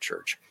demonize the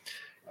church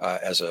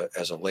as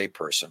a lay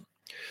person.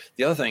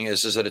 The other thing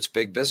is that it's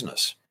big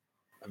business.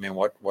 I mean,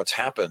 what's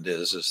happened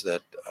is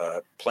that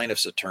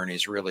plaintiffs'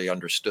 attorneys really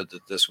understood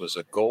that this was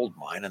a gold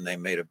mine, and they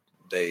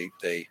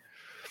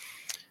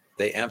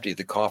emptied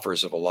the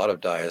coffers of a lot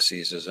of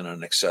dioceses in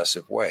an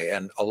excessive way.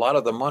 And a lot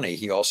of the money,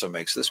 he also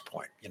makes this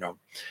point,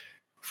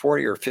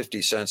 40 or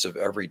 50 cents of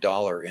every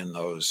dollar in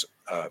those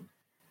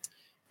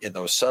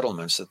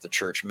settlements that the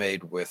church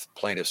made with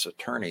plaintiffs'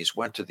 attorneys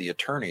went to the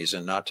attorneys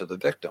and not to the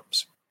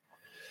victims.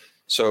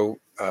 So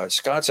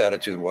Scott's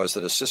attitude was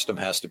that a system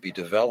has to be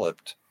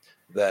developed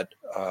that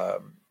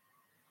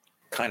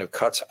kind of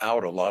cuts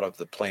out a lot of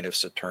the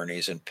plaintiffs'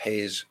 attorneys and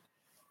pays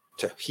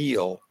to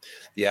heal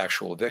the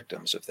actual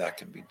victims, if that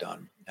can be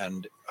done.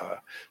 And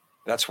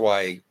that's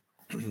why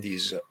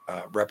these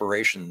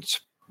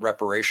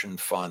reparation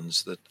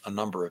funds that a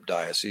number of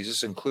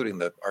dioceses, including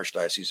the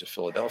Archdiocese of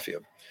Philadelphia,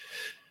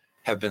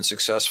 have been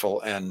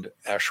successful and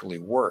actually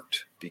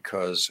worked,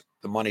 because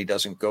the money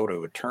doesn't go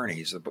to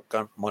attorneys,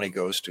 the money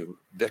goes to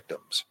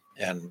victims.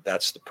 And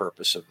that's the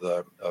purpose of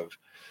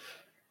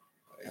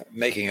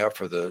making up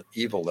for the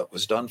evil that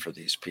was done for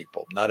these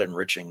people, not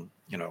enriching,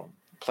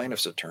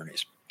 plaintiffs'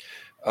 attorneys.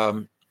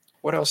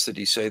 What else did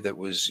he say that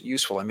was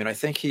useful? I mean, I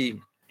think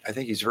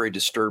he's very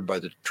disturbed by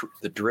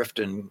the drift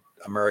in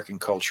American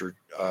culture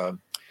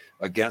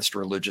against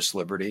religious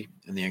liberty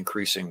and the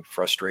increasing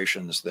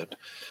frustrations that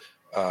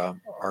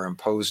are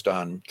imposed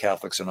on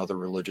Catholics and other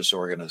religious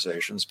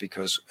organizations,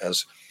 because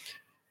as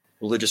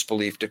religious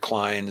belief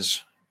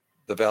declines,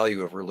 the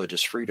value of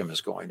religious freedom is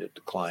going to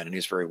decline, and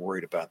he's very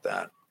worried about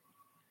that.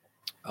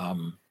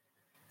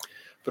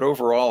 But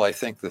overall, I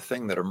think the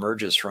thing that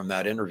emerges from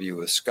that interview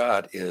with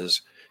Scott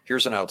is,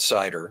 here's an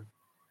outsider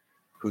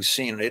who's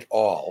seen it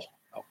all.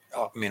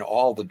 I mean,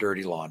 all the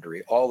dirty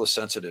laundry, all the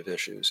sensitive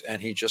issues,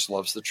 and he just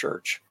loves the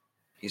church.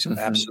 He's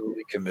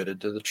absolutely committed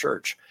to the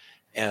church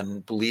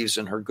and believes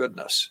in her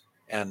goodness.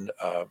 And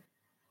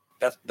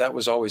that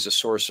was always a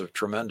source of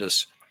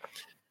tremendous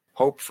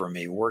hope for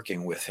me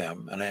working with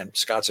him. And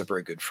Scott's a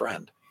very good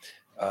friend,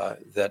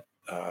 that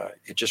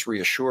it just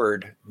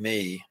reassured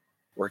me,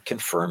 or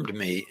confirmed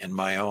me in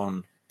my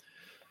own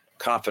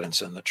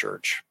confidence in the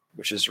church,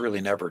 which has really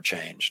never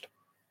changed.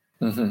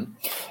 Mm-hmm.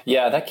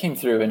 Yeah, that came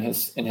through in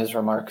his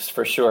remarks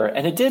for sure.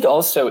 And it did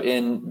also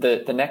in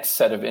the next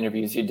set of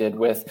interviews you did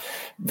with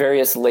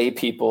various lay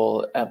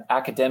people,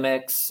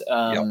 academics,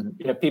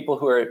 people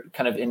who are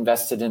kind of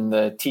invested in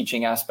the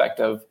teaching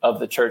aspect of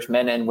the church,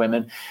 men and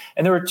women.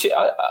 And there were two.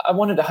 I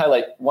wanted to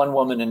highlight one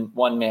woman and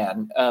one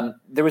man.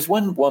 There was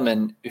one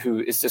woman who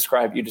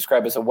you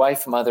describe as a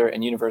wife, mother,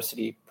 and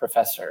university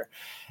professor.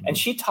 Mm-hmm. And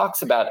she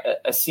talks about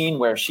a scene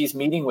where she's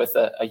meeting with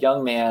a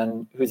young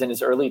man who's in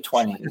his early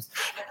 20s.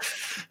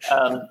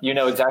 You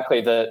know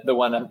exactly the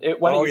one.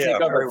 Why don't you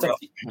take over?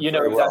 You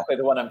know exactly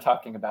the one I'm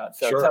talking about.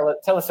 So sure.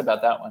 Tell us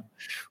about that one.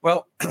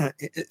 Well,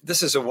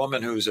 this is a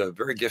woman who's a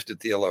very gifted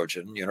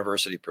theologian,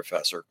 university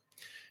professor,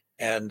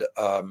 and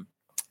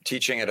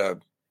teaching at a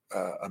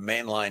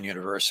mainline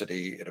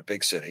university in a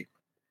big city.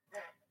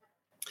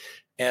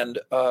 And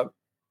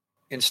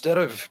instead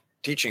of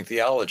teaching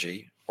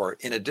theology, or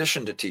in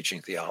addition to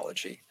teaching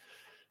theology,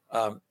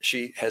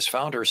 she has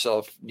found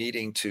herself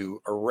needing to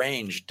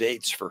arrange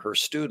dates for her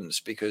students,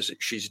 because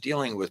she's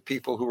dealing with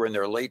people who are in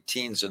their late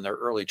teens and their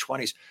early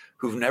 20s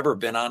who've never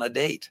been on a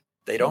date.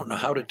 They don't know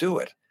how to do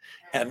it.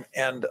 And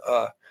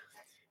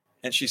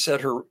she said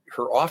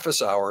her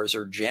office hours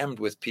are jammed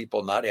with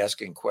people not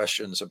asking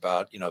questions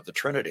about, the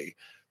Trinity,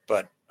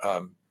 but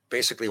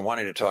basically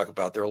wanting to talk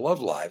about their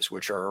love lives,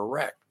 which are a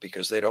wreck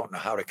because they don't know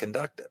how to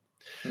conduct it.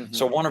 Mm-hmm.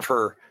 So one of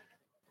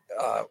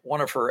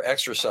her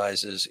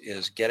exercises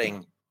is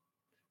getting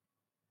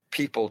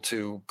people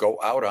to go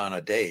out on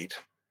a date,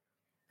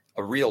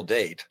 a real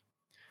date,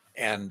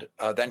 and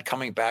then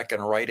coming back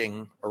and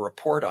writing a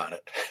report on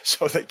it,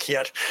 so they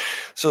can't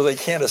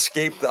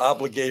escape the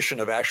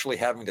obligation of actually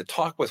having to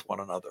talk with one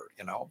another.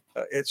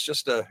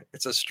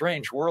 It's a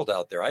strange world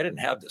out there. I didn't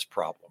have this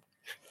problem.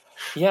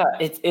 Yeah,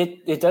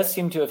 it does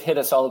seem to have hit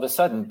us all of a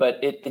sudden, but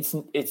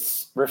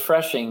it's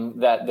refreshing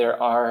that there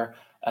are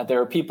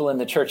people in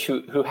the church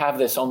who have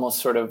this almost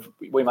sort of,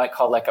 we might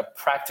call like a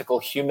practical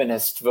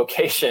humanist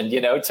vocation,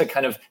 to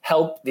kind of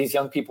help these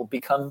young people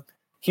become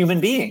human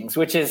beings,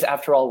 which is,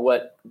 after all,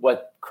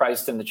 what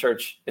Christ and the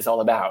church is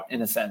all about,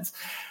 in a sense.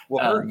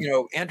 Well,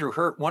 Andrew,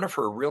 one of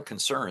her real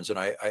concerns, and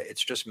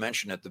it's just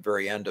mentioned at the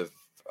very end of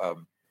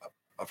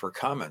her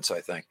comments, I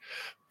think,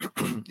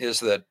 is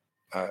that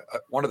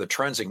one of the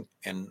trends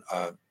in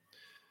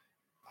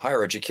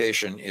higher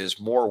education is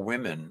more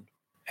women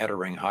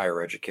entering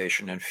higher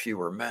education and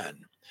fewer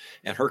men.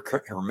 And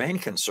her main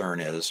concern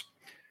is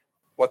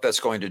what that's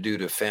going to do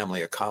to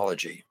family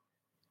ecology,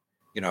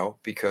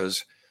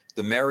 because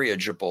the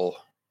marriageable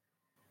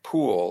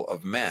pool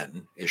of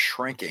men is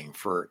shrinking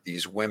for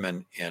these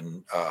women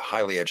in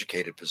highly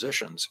educated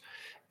positions,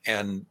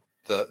 and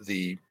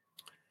the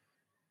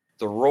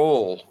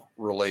role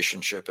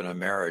relationship in a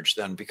marriage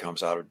then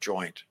becomes out of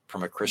joint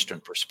from a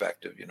Christian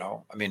perspective.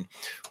 I mean,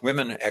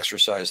 women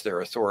exercise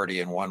their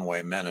authority in one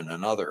way, men in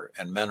another,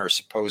 and men are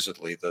men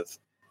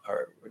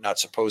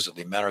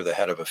are the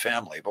head of a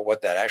family, but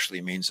what that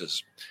actually means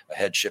is a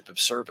headship of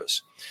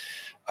service.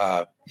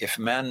 If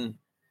men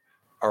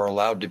are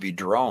allowed to be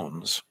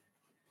drones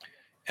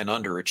and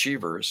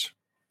underachievers,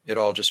 it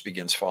all just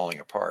begins falling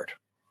apart.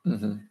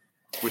 Mm-hmm.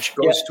 Which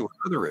goes to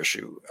another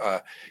issue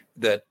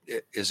that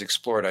is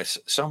explored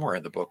somewhere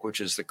in the book, which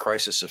is the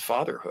crisis of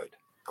fatherhood,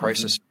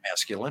 crisis of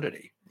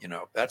masculinity.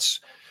 That's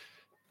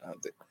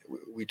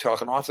we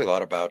talk an awfully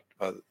lot about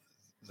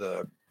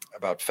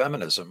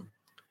feminism,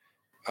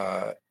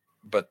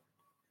 but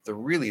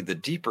the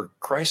deeper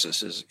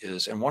crisis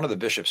is, and one of the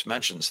bishops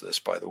mentions this,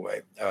 by the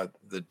way,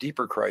 the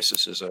deeper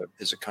crisis is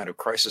a kind of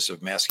crisis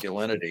of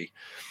masculinity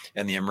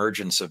and the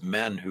emergence of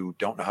men who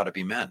don't know how to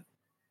be men.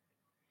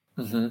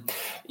 Mm-hmm.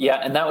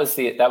 Yeah, and that was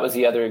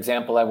the other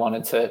example I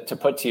wanted to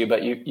put to you,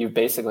 but you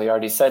basically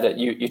already said it.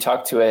 You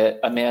talked to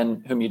a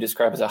man whom you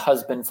describe as a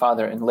husband,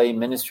 father, and lay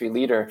ministry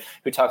leader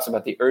who talks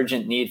about the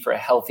urgent need for a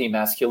healthy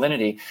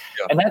masculinity,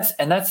 and that's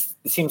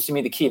seems to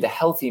me the key, the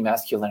healthy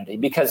masculinity,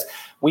 because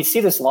we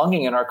see this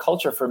longing in our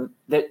culture for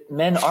that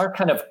men are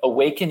kind of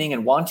awakening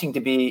and wanting to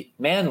be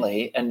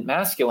manly and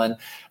masculine,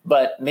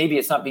 but maybe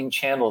it's not being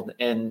channeled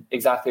in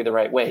exactly the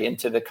right way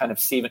into the kind of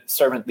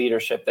servant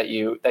leadership that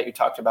you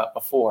talked about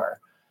before.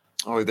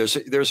 Oh,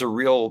 there's a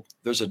real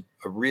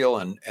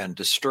and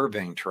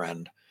disturbing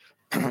trend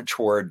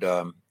toward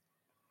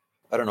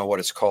I don't know what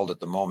it's called at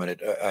the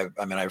moment.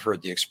 I mean, I've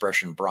heard the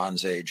expression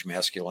Bronze Age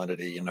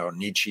masculinity,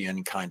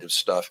 Nietzschean kind of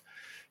stuff,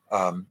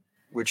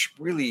 which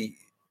really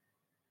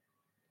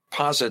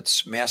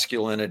posits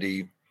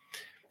masculinity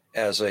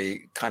as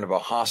a kind of a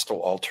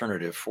hostile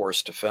alternative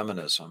force to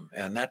feminism,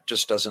 and that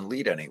just doesn't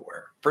lead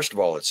anywhere. First of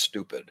all, it's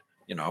stupid.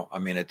 I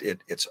mean,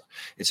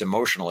 it's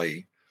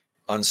emotionally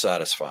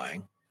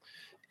unsatisfying.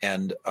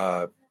 And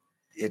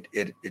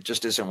it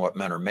just isn't what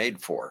men are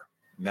made for.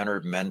 Men are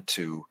meant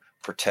to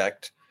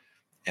protect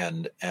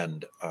and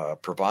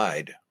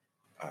provide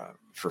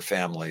for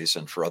families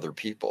and for other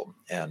people.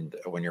 And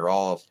when you're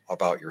all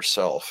about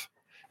yourself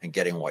and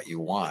getting what you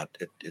want,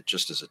 it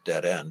just is a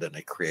dead end, and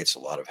it creates a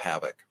lot of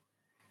havoc.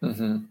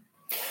 Mm-hmm.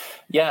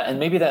 Yeah, and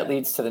maybe that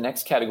leads to the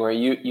next category.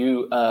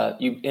 You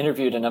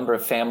interviewed a number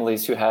of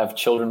families who have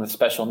children with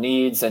special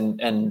needs,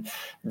 and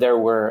there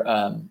were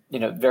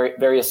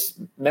various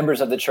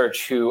members of the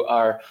church who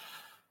are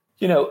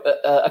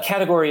a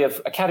category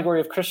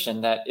of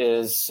Christian that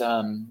is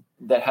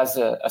that has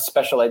a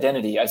special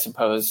identity, I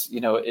suppose,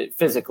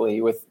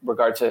 physically with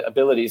regard to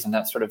abilities and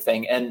that sort of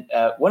thing. And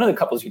one of the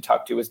couples you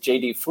talked to was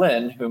J.D.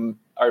 Flynn, whom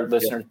our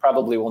listeners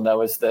probably will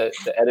know as the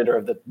editor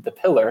of the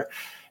Pillar,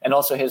 and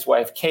also his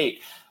wife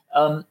Kate.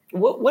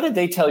 What did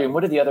they tell you, and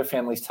what did the other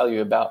families tell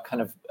you about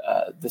kind of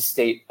the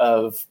state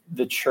of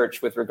the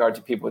church with regard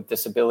to people with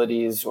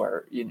disabilities,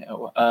 or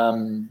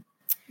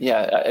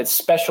it's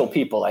special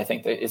people, I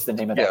think that is the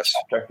name of that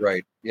chapter.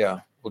 Right.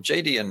 Yeah. Well,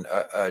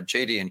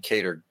 JD and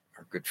Kate are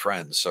good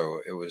friends, so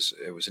it was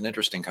an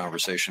interesting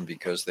conversation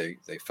because they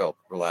felt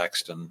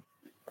relaxed and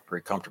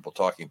very comfortable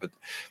talking. But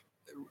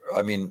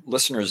I mean,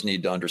 listeners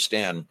need to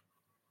understand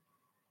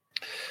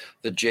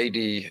that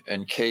JD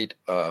and Kate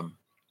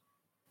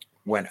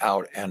went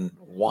out and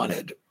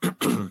wanted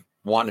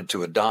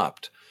to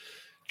adopt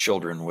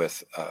children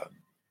with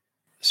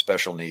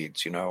special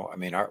needs. I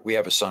mean, we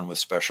have a son with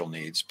special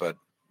needs, but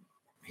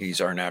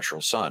he's our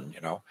natural son.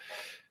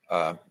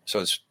 So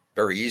it's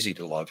very easy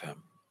to love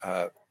him.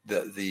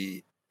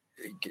 The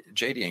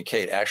JD and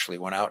Kate actually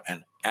went out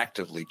and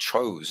actively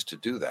chose to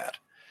do that,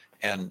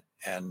 and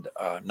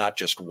not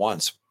just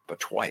once but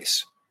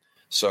twice.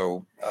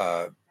 So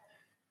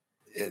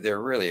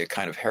they're really a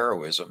kind of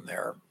heroism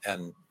there.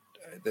 And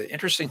the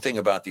interesting thing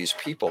about these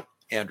people,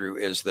 Andrew,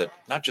 is that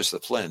not just the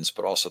Flynns,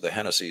 but also the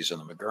Hennessy's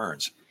and the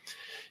McGurns,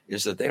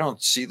 is that they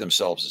don't see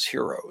themselves as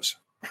heroes.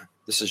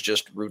 This is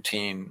just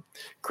routine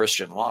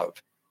Christian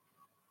love.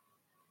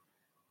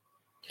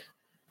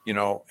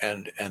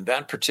 And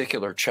that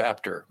particular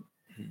chapter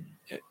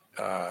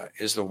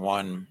is the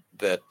one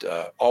that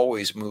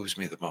always moves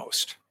me the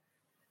most.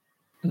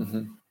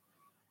 Mm-hmm.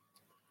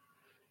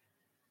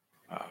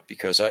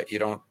 Because I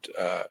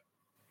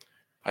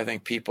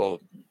think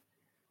people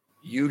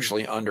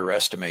hugely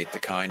underestimate the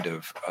kind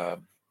of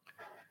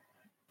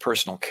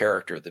personal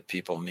character that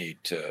people need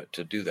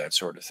to do that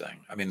sort of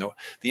thing. I mean,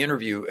 the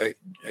interview,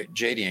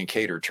 JD and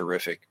Kate are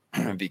terrific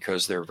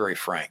because they're very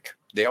frank.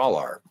 They all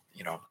are,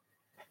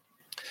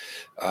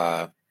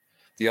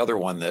 the other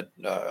one that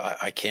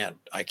I can't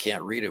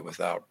read it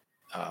without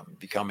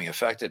becoming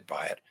affected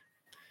by it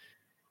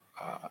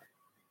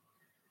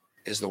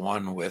is the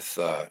one with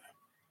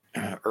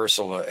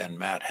Ursula and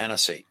Matt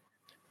Hennessy,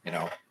 You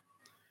know,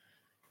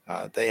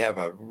 they have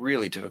a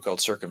really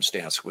difficult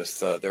circumstance with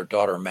their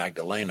daughter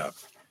Magdalena,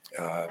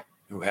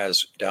 who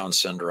has Down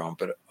syndrome,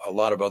 but a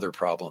lot of other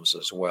problems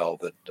as well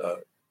that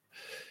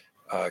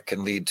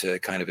can lead to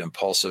kind of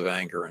impulsive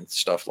anger and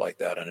stuff like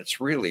that. And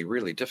it's really,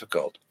 really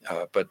difficult.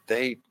 But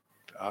they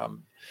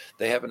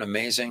have an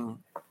amazing,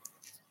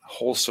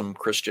 wholesome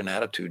Christian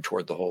attitude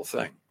toward the whole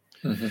thing.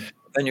 Mm-hmm.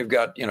 Then you've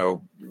got,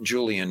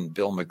 Julie and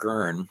Bill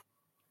McGurn,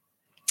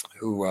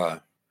 who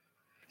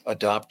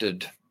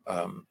adopted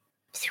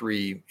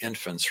 3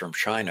 infants from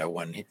China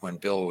when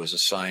Bill was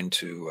assigned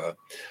to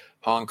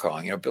Hong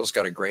Kong. Bill's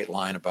got a great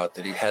line about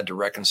that he had to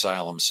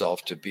reconcile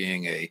himself to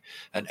being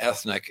an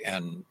ethnic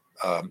and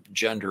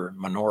gender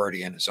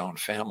minority in his own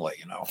family.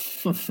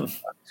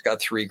 He's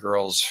got 3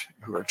 girls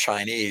who are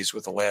Chinese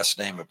with the last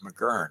name of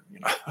McGurn.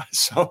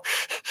 So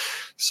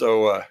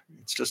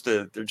it's just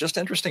they're just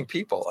interesting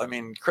people. I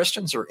mean,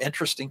 Christians are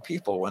interesting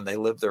people when they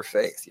live their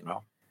faith.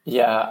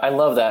 Yeah, I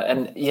love that.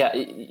 And yeah,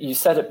 you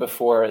said it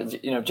before,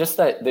 just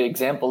that the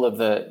example of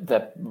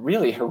the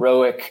really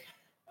heroic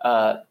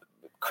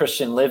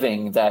Christian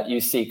living that you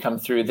see come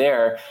through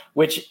there,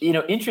 which,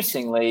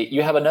 interestingly,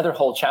 you have another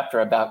whole chapter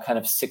about kind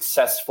of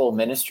successful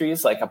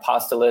ministries like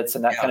apostolates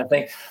and that kind of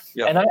thing.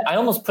 Yeah. And I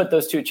almost put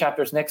those 2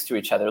 chapters next to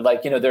each other.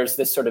 Like, there's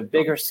this sort of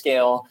bigger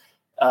scale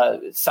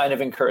sign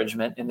of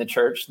encouragement in the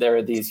church. There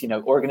are these,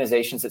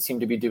 organizations that seem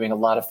to be doing a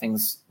lot of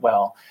things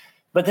well.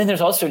 But then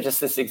there's also just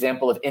this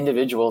example of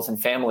individuals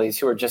and families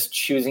who are just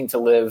choosing to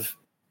live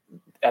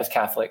as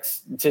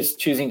Catholics, just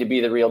choosing to be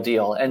the real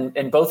deal.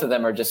 And both of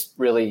them are just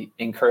really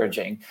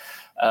encouraging.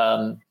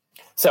 So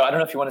I don't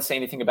know if you want to say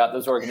anything about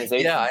those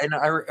organizations. Yeah, and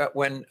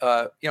when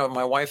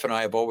my wife and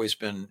I have always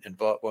been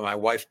involved. Well, my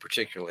wife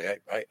particularly,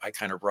 I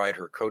kind of ride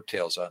her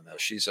coattails on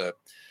this.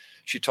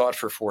 She taught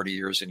for 40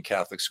 years in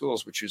Catholic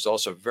schools, but she was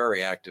also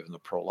very active in the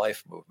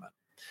pro-life movement.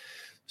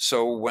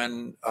 So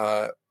when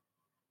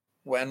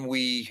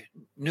we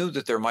knew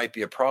that there might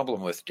be a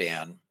problem with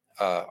Dan,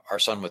 our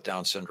son with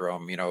Down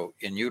syndrome,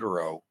 in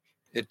utero,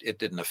 it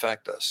didn't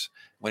affect us.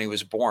 When he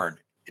was born,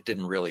 it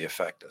didn't really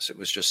affect us. It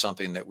was just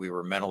something that we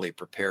were mentally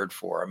prepared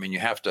for. I mean,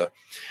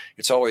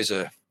 it's always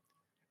a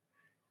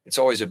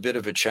bit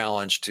of a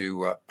challenge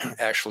to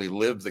actually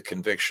live the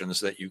convictions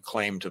that you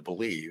claim to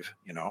believe,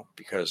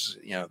 because,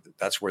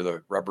 that's where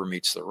the rubber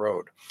meets the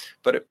road.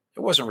 But it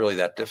wasn't really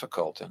that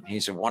difficult. And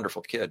he's a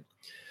wonderful kid.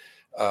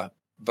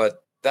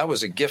 But that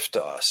was a gift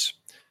to us.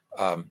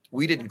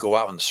 We didn't go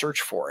out and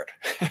search for it.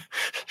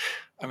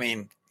 I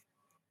mean,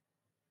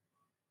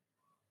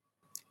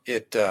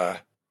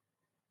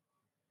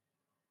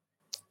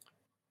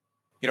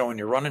 when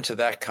you run into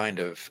that kind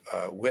of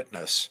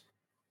witness,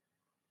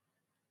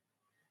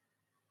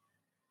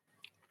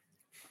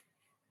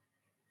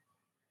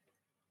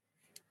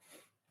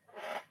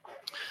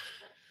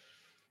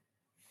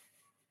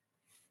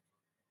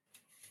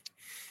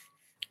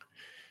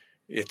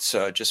 it's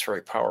just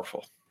very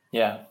powerful.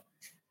 Yeah.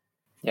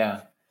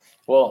 Yeah.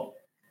 Well,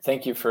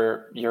 thank you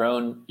for your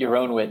own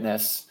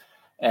witness.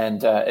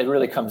 And it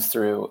really comes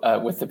through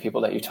with the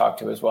people that you talk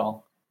to as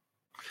well.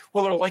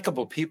 Well, they're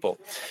likable people.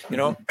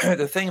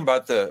 The thing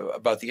about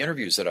the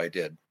interviews that I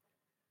did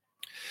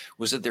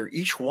was that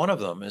each one of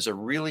them is a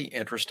really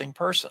interesting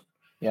person.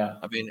 Yeah.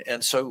 I mean,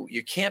 and so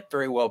you can't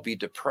very well be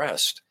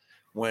depressed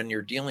when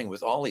you're dealing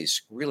with all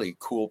these really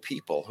cool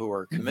people who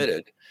are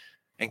committed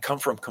and come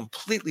from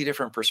completely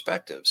different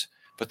perspectives.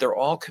 But they're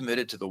all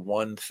committed to the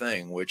one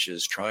thing, which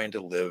is trying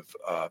to live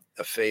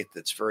a faith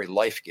that's very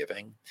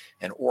life-giving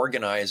and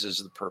organizes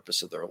the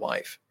purpose of their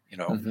life,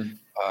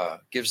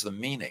 gives them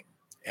meaning.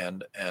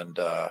 And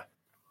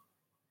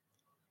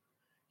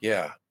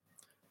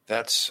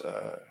that's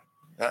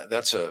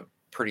a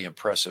pretty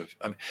impressive.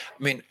 I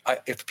mean,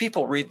 if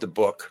people read the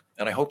book,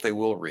 and I hope they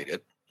will read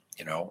it,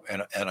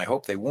 and I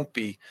hope they won't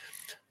be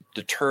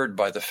deterred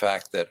by the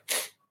fact that,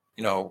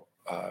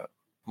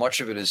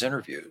 much of it is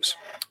interviews.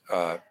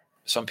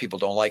 Some people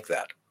don't like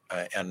that.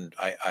 And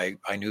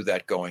I knew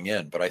that going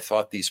in, but I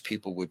thought these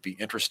people would be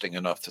interesting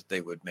enough that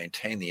they would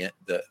maintain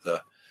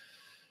that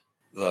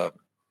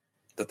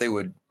they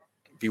would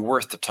be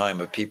worth the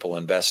time of people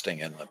investing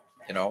in them.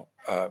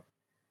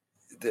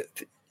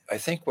 I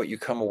think what you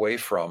come away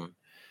from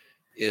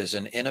is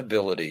an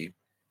inability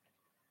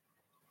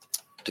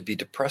to be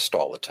depressed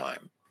all the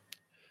time.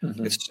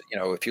 Mm-hmm. It's,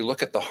 if you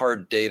look at the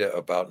hard data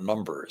about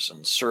numbers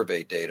and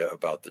survey data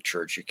about the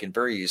church, you can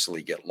very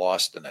easily get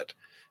lost in it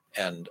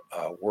and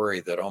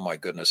worry that, oh my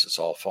goodness, it's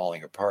all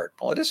falling apart.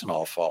 Well, it isn't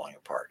all falling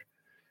apart.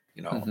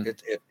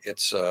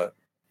 It's there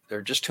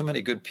are just too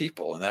many good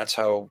people, and that's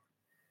how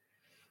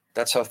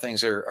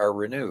things are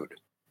renewed.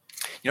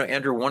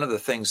 Andrew, one of the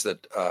things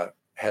that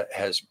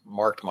has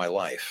marked my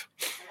life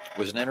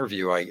was an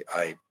interview.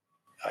 I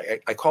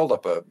called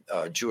up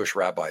a Jewish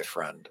rabbi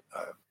friend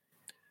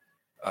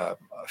a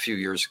few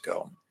years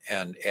ago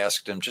and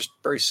asked him just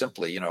very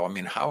simply,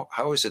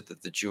 how is it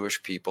that the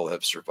Jewish people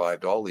have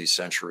survived all these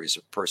centuries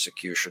of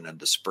persecution and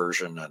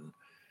dispersion and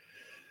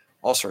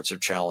all sorts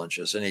of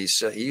challenges? And he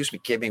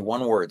gave me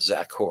one word,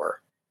 Zachor.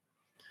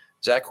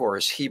 Zachor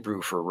is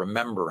Hebrew for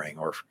remembering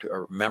or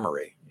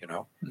memory.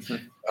 Mm-hmm.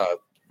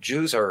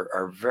 Jews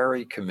are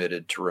very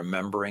committed to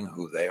remembering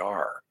who they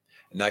are,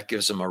 and that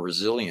gives them a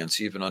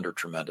resilience even under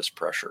tremendous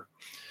pressure.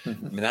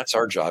 Mm-hmm. I mean, that's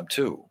our job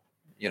too.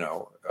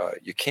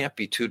 You can't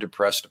be too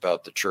depressed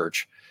about the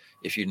church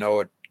if you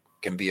know it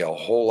can be a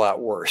whole lot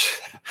worse.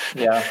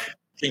 Yeah.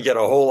 It can get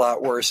a whole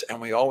lot worse.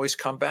 And we always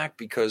come back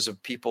because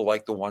of people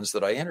like the ones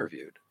that I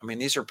interviewed. I mean,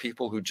 these are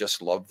people who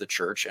just love the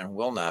church and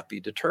will not be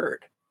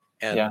deterred.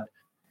 And,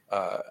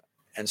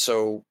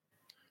 so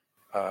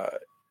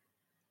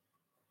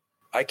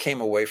I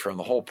came away from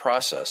the whole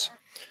process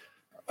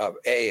of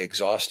A,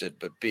 exhausted,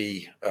 but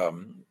B,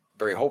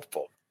 very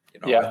hopeful.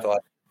 I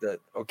thought that,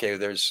 okay,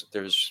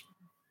 there's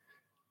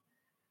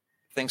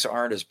things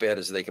aren't as bad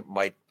as they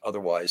might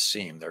otherwise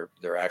seem.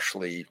 They're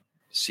actually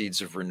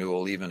seeds of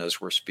renewal, even as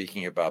we're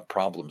speaking about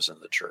problems in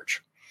the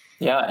church.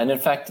 Yeah, and in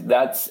fact,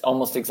 that's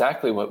almost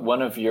exactly what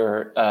one of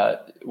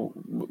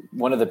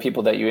the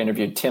people that you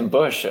interviewed, Tim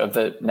Bush of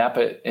the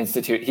Napa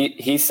Institute,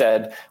 he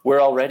said, we're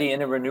already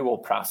in a renewal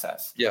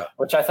process. Yeah,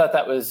 which I thought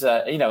that was,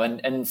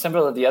 and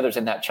several of the others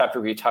in that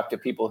chapter where you talk to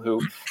people who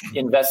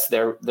invest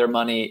their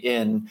money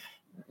in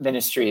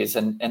ministries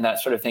and that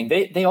sort of thing.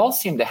 They all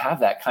seem to have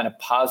that kind of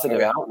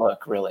positive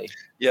outlook, really.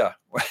 Yeah,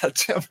 well,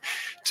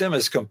 Tim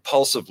is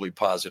compulsively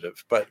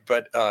positive, but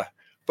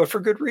for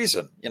good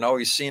reason.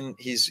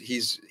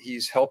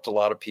 He's helped a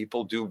lot of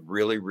people do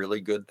really,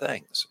 really good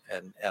things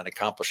and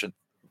accomplish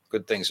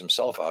good things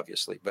himself,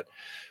 obviously. But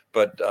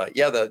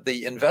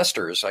the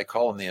investors, I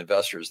call them the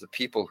investors, the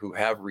people who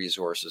have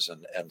resources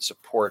and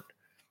support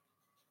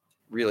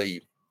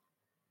really,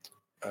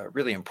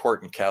 really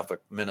important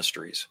Catholic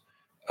ministries,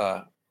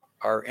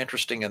 are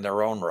interesting in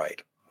their own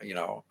right.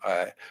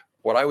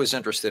 What I was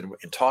interested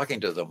in talking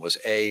to them was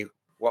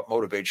what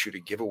motivates you to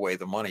give away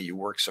the money you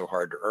work so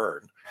hard to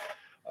earn.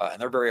 And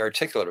they're very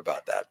articulate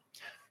about that.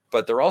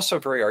 But they're also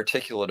very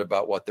articulate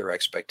about what their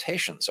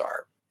expectations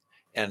are.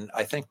 And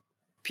I think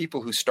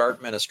people who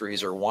start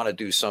ministries or want to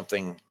do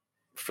something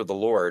for the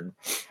Lord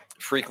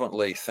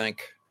frequently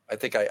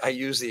I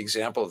use the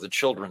example of the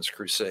Children's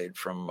Crusade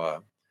from, I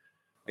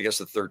guess,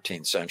 the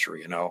 13th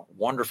century.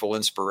 Wonderful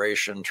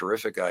inspiration,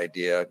 terrific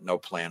idea, no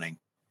planning,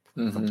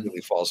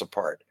 completely falls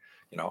apart.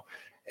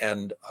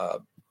 And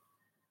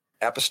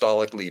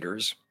apostolic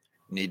leaders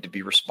need to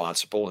be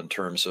responsible in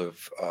terms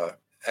of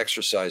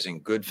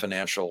exercising good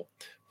financial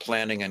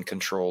planning and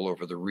control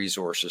over the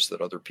resources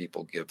that other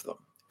people give them.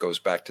 Goes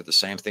back to the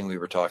same thing we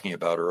were talking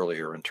about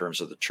earlier in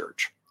terms of the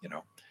church.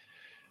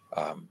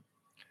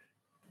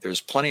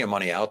 There's plenty of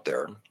money out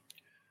there,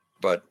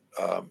 but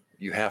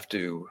you have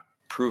to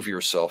prove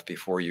yourself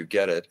before you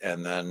get it,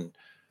 and then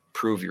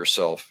prove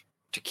yourself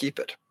to keep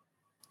it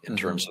in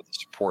terms of the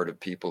support of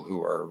people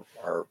who are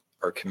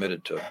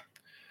committed to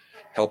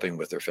helping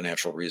with their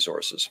financial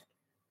resources.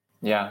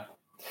 Yeah.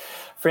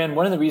 Fran,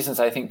 one of the reasons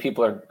I think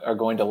people are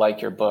going to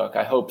like your book,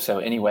 I hope so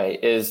anyway,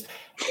 is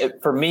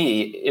for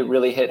me, it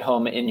really hit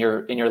home in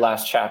your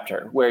last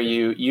chapter where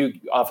you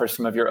offer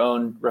some of your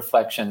own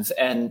reflections.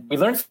 And we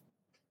learned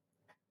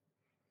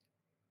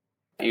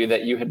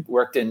that you had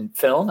worked in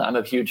film. I'm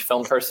a huge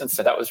film person,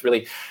 so that was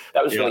really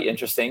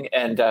interesting.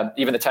 And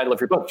even the title of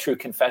your book, True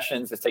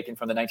Confessions, is taken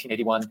from the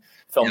 1981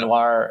 film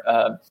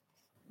noir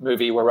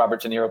movie where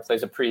Robert De Niro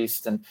plays a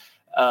priest. And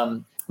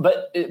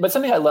but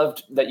something I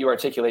loved that you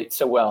articulate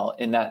so well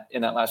in that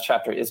last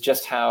chapter is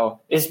just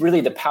how is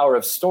really the power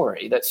of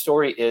story. That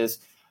story is,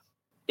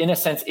 in a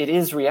sense, it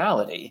is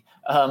reality.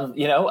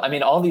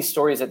 All these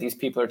stories that these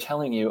people are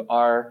telling you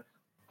are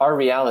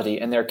reality,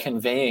 and they're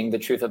conveying the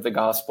truth of the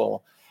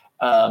gospel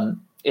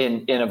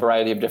in a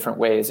variety of different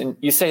ways. And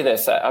you say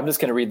this, I'm just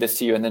going to read this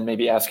to you and then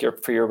maybe ask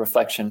for your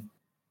reflection.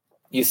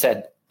 You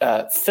said,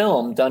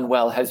 film done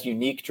well has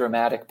unique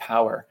dramatic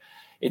power.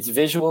 It's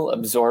visual,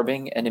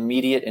 absorbing, and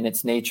immediate in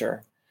its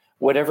nature.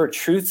 Whatever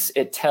truths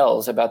it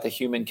tells about the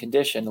human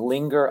condition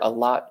linger a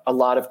lot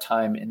of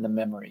time in the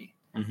memory.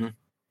 Mm-hmm.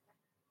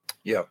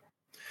 Yeah.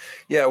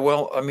 Yeah.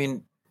 Well,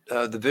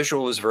 the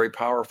visual is very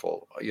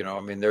powerful.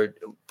 Their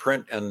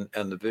print and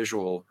the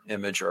visual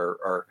image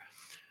are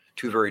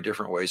two very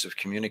different ways of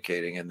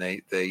communicating, and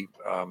they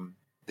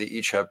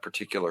each have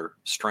particular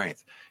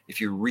strength.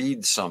 If you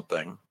read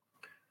something,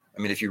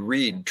 if you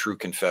read True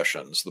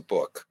Confessions, the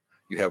book,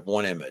 you have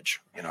one image,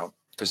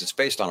 because it's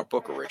based on a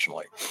book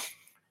originally,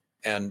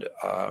 and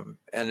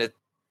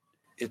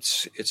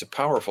it's a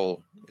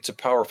powerful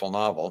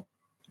novel,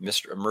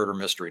 a murder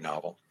mystery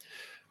novel.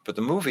 But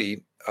the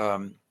movie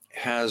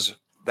has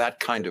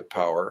that kind of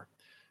power,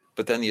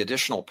 but then the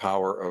additional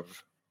power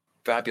of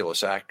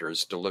fabulous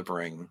actors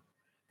delivering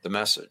the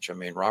message.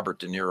 Robert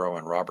De Niro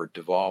and Robert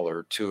Duvall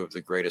are two of the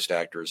greatest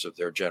actors of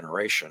their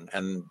generation,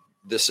 and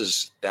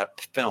that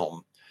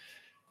film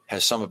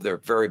has some of their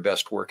very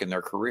best work in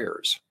their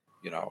careers,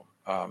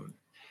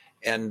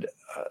 and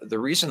the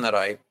reason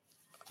that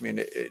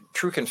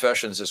True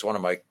Confessions is one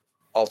of my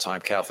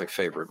all-time Catholic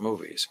favorite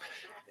movies.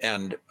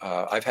 And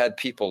I've had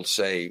people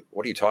say,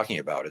 what are you talking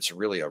about? It's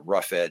really a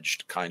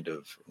rough-edged kind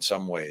of, in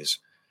some ways,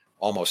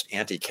 almost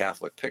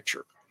anti-Catholic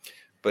picture,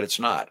 but it's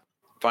not.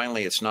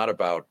 finally, it's not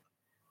about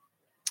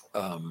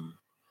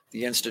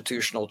the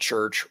institutional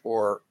church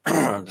or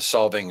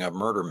solving a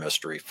murder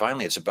mystery.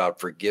 Finally, it's about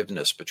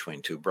forgiveness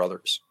between two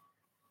brothers.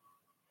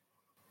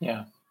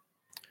 Yeah.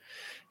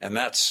 And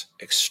that's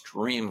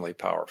extremely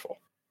powerful.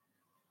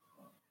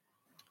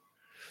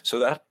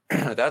 So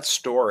that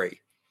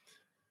story,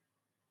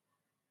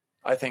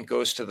 I think,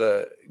 goes to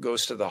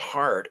the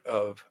heart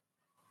of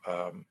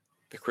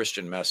the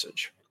Christian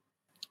message.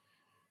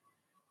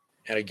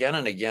 And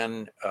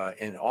again,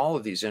 in all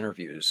of these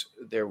interviews,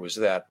 there was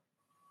that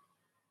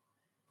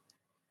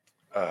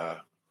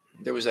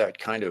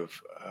kind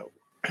of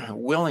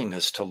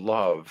willingness to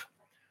love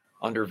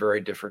under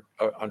very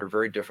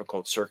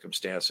difficult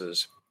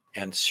circumstances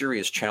and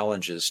serious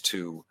challenges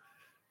to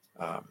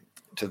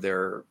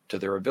their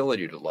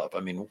ability to love.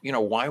 I mean,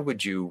 why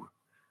would you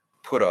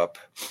put up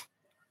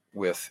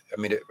with?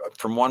 I mean,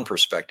 from one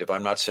perspective,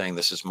 I'm not saying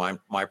this is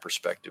my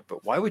perspective,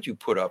 but why would you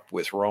put up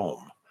with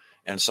Rome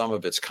and some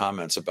of its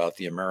comments about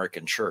the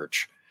American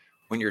church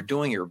when you're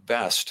doing your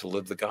best to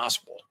live the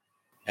gospel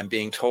and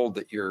being told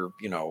that you're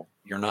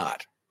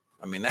not?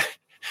 I mean,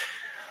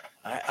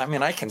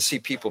 I can see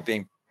people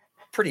being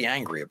pretty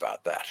angry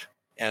about that.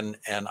 And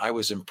I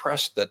was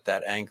impressed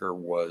that anger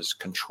was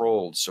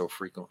controlled so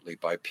frequently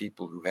by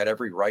people who had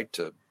every right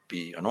to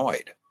be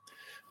annoyed.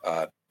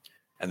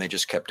 And they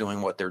just kept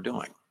doing what they're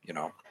doing,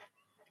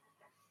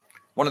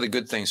 One of the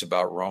good things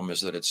about Rome is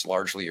that it's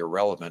largely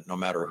irrelevant, no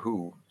matter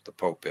who the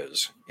Pope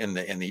is in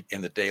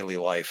the daily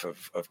life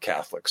of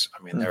Catholics.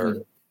 I mean,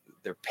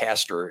 their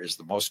pastor is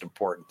the most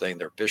important thing.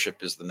 Their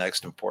bishop is the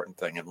next important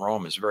thing. And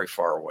Rome is very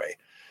far away,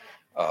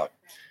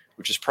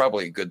 which is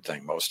probably a good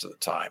thing most of the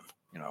time,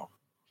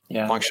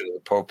 Yeah. The function of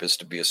the Pope is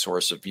to be a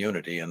source of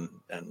unity, and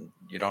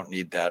you don't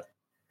need that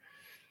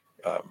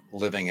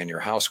living in your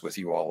house with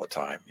you all the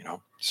time,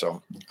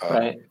 So,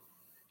 right.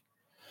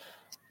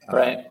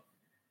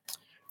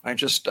 I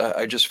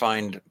just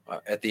find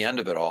at the end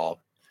of it all,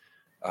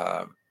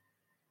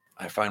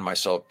 I find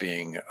myself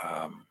being,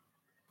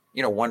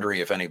 wondering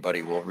if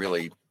anybody will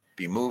really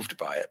be moved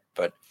by it.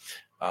 But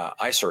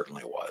I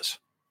certainly was,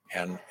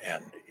 and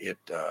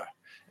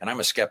I'm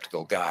a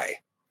skeptical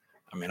guy.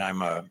 I mean,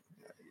 I'm a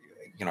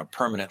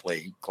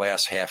permanently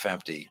glass half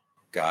empty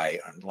guy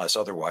unless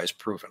otherwise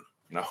proven.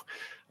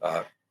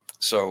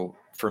 So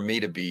for me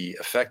to be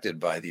affected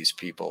by these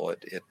people,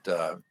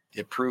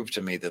 it proved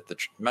to me that the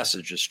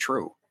message is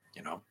true.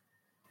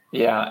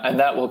 Yeah, and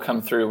that will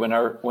come through when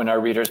our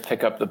readers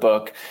pick up the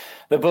book.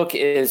 The book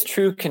is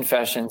True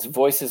Confessions,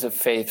 Voices of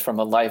Faith from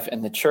a Life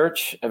in the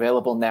Church,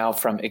 available now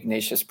from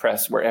Ignatius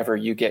Press, wherever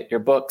you get your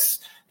books.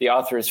 The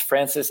author is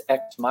Francis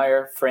X.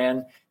 Maier.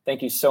 Fran,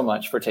 thank you so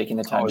much for taking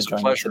the time to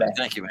join me today.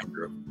 Thank you,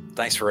 Andrew.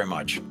 Thanks very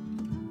much.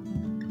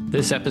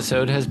 This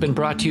episode has been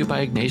brought to you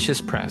by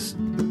Ignatius Press.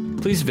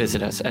 Please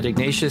visit us at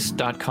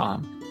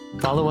ignatius.com.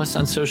 Follow us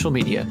on social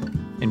media,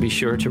 and be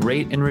sure to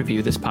rate and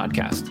review this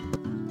podcast.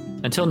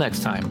 Until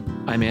next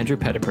time, I'm Andrew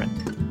Petiprin.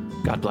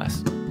 God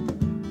bless.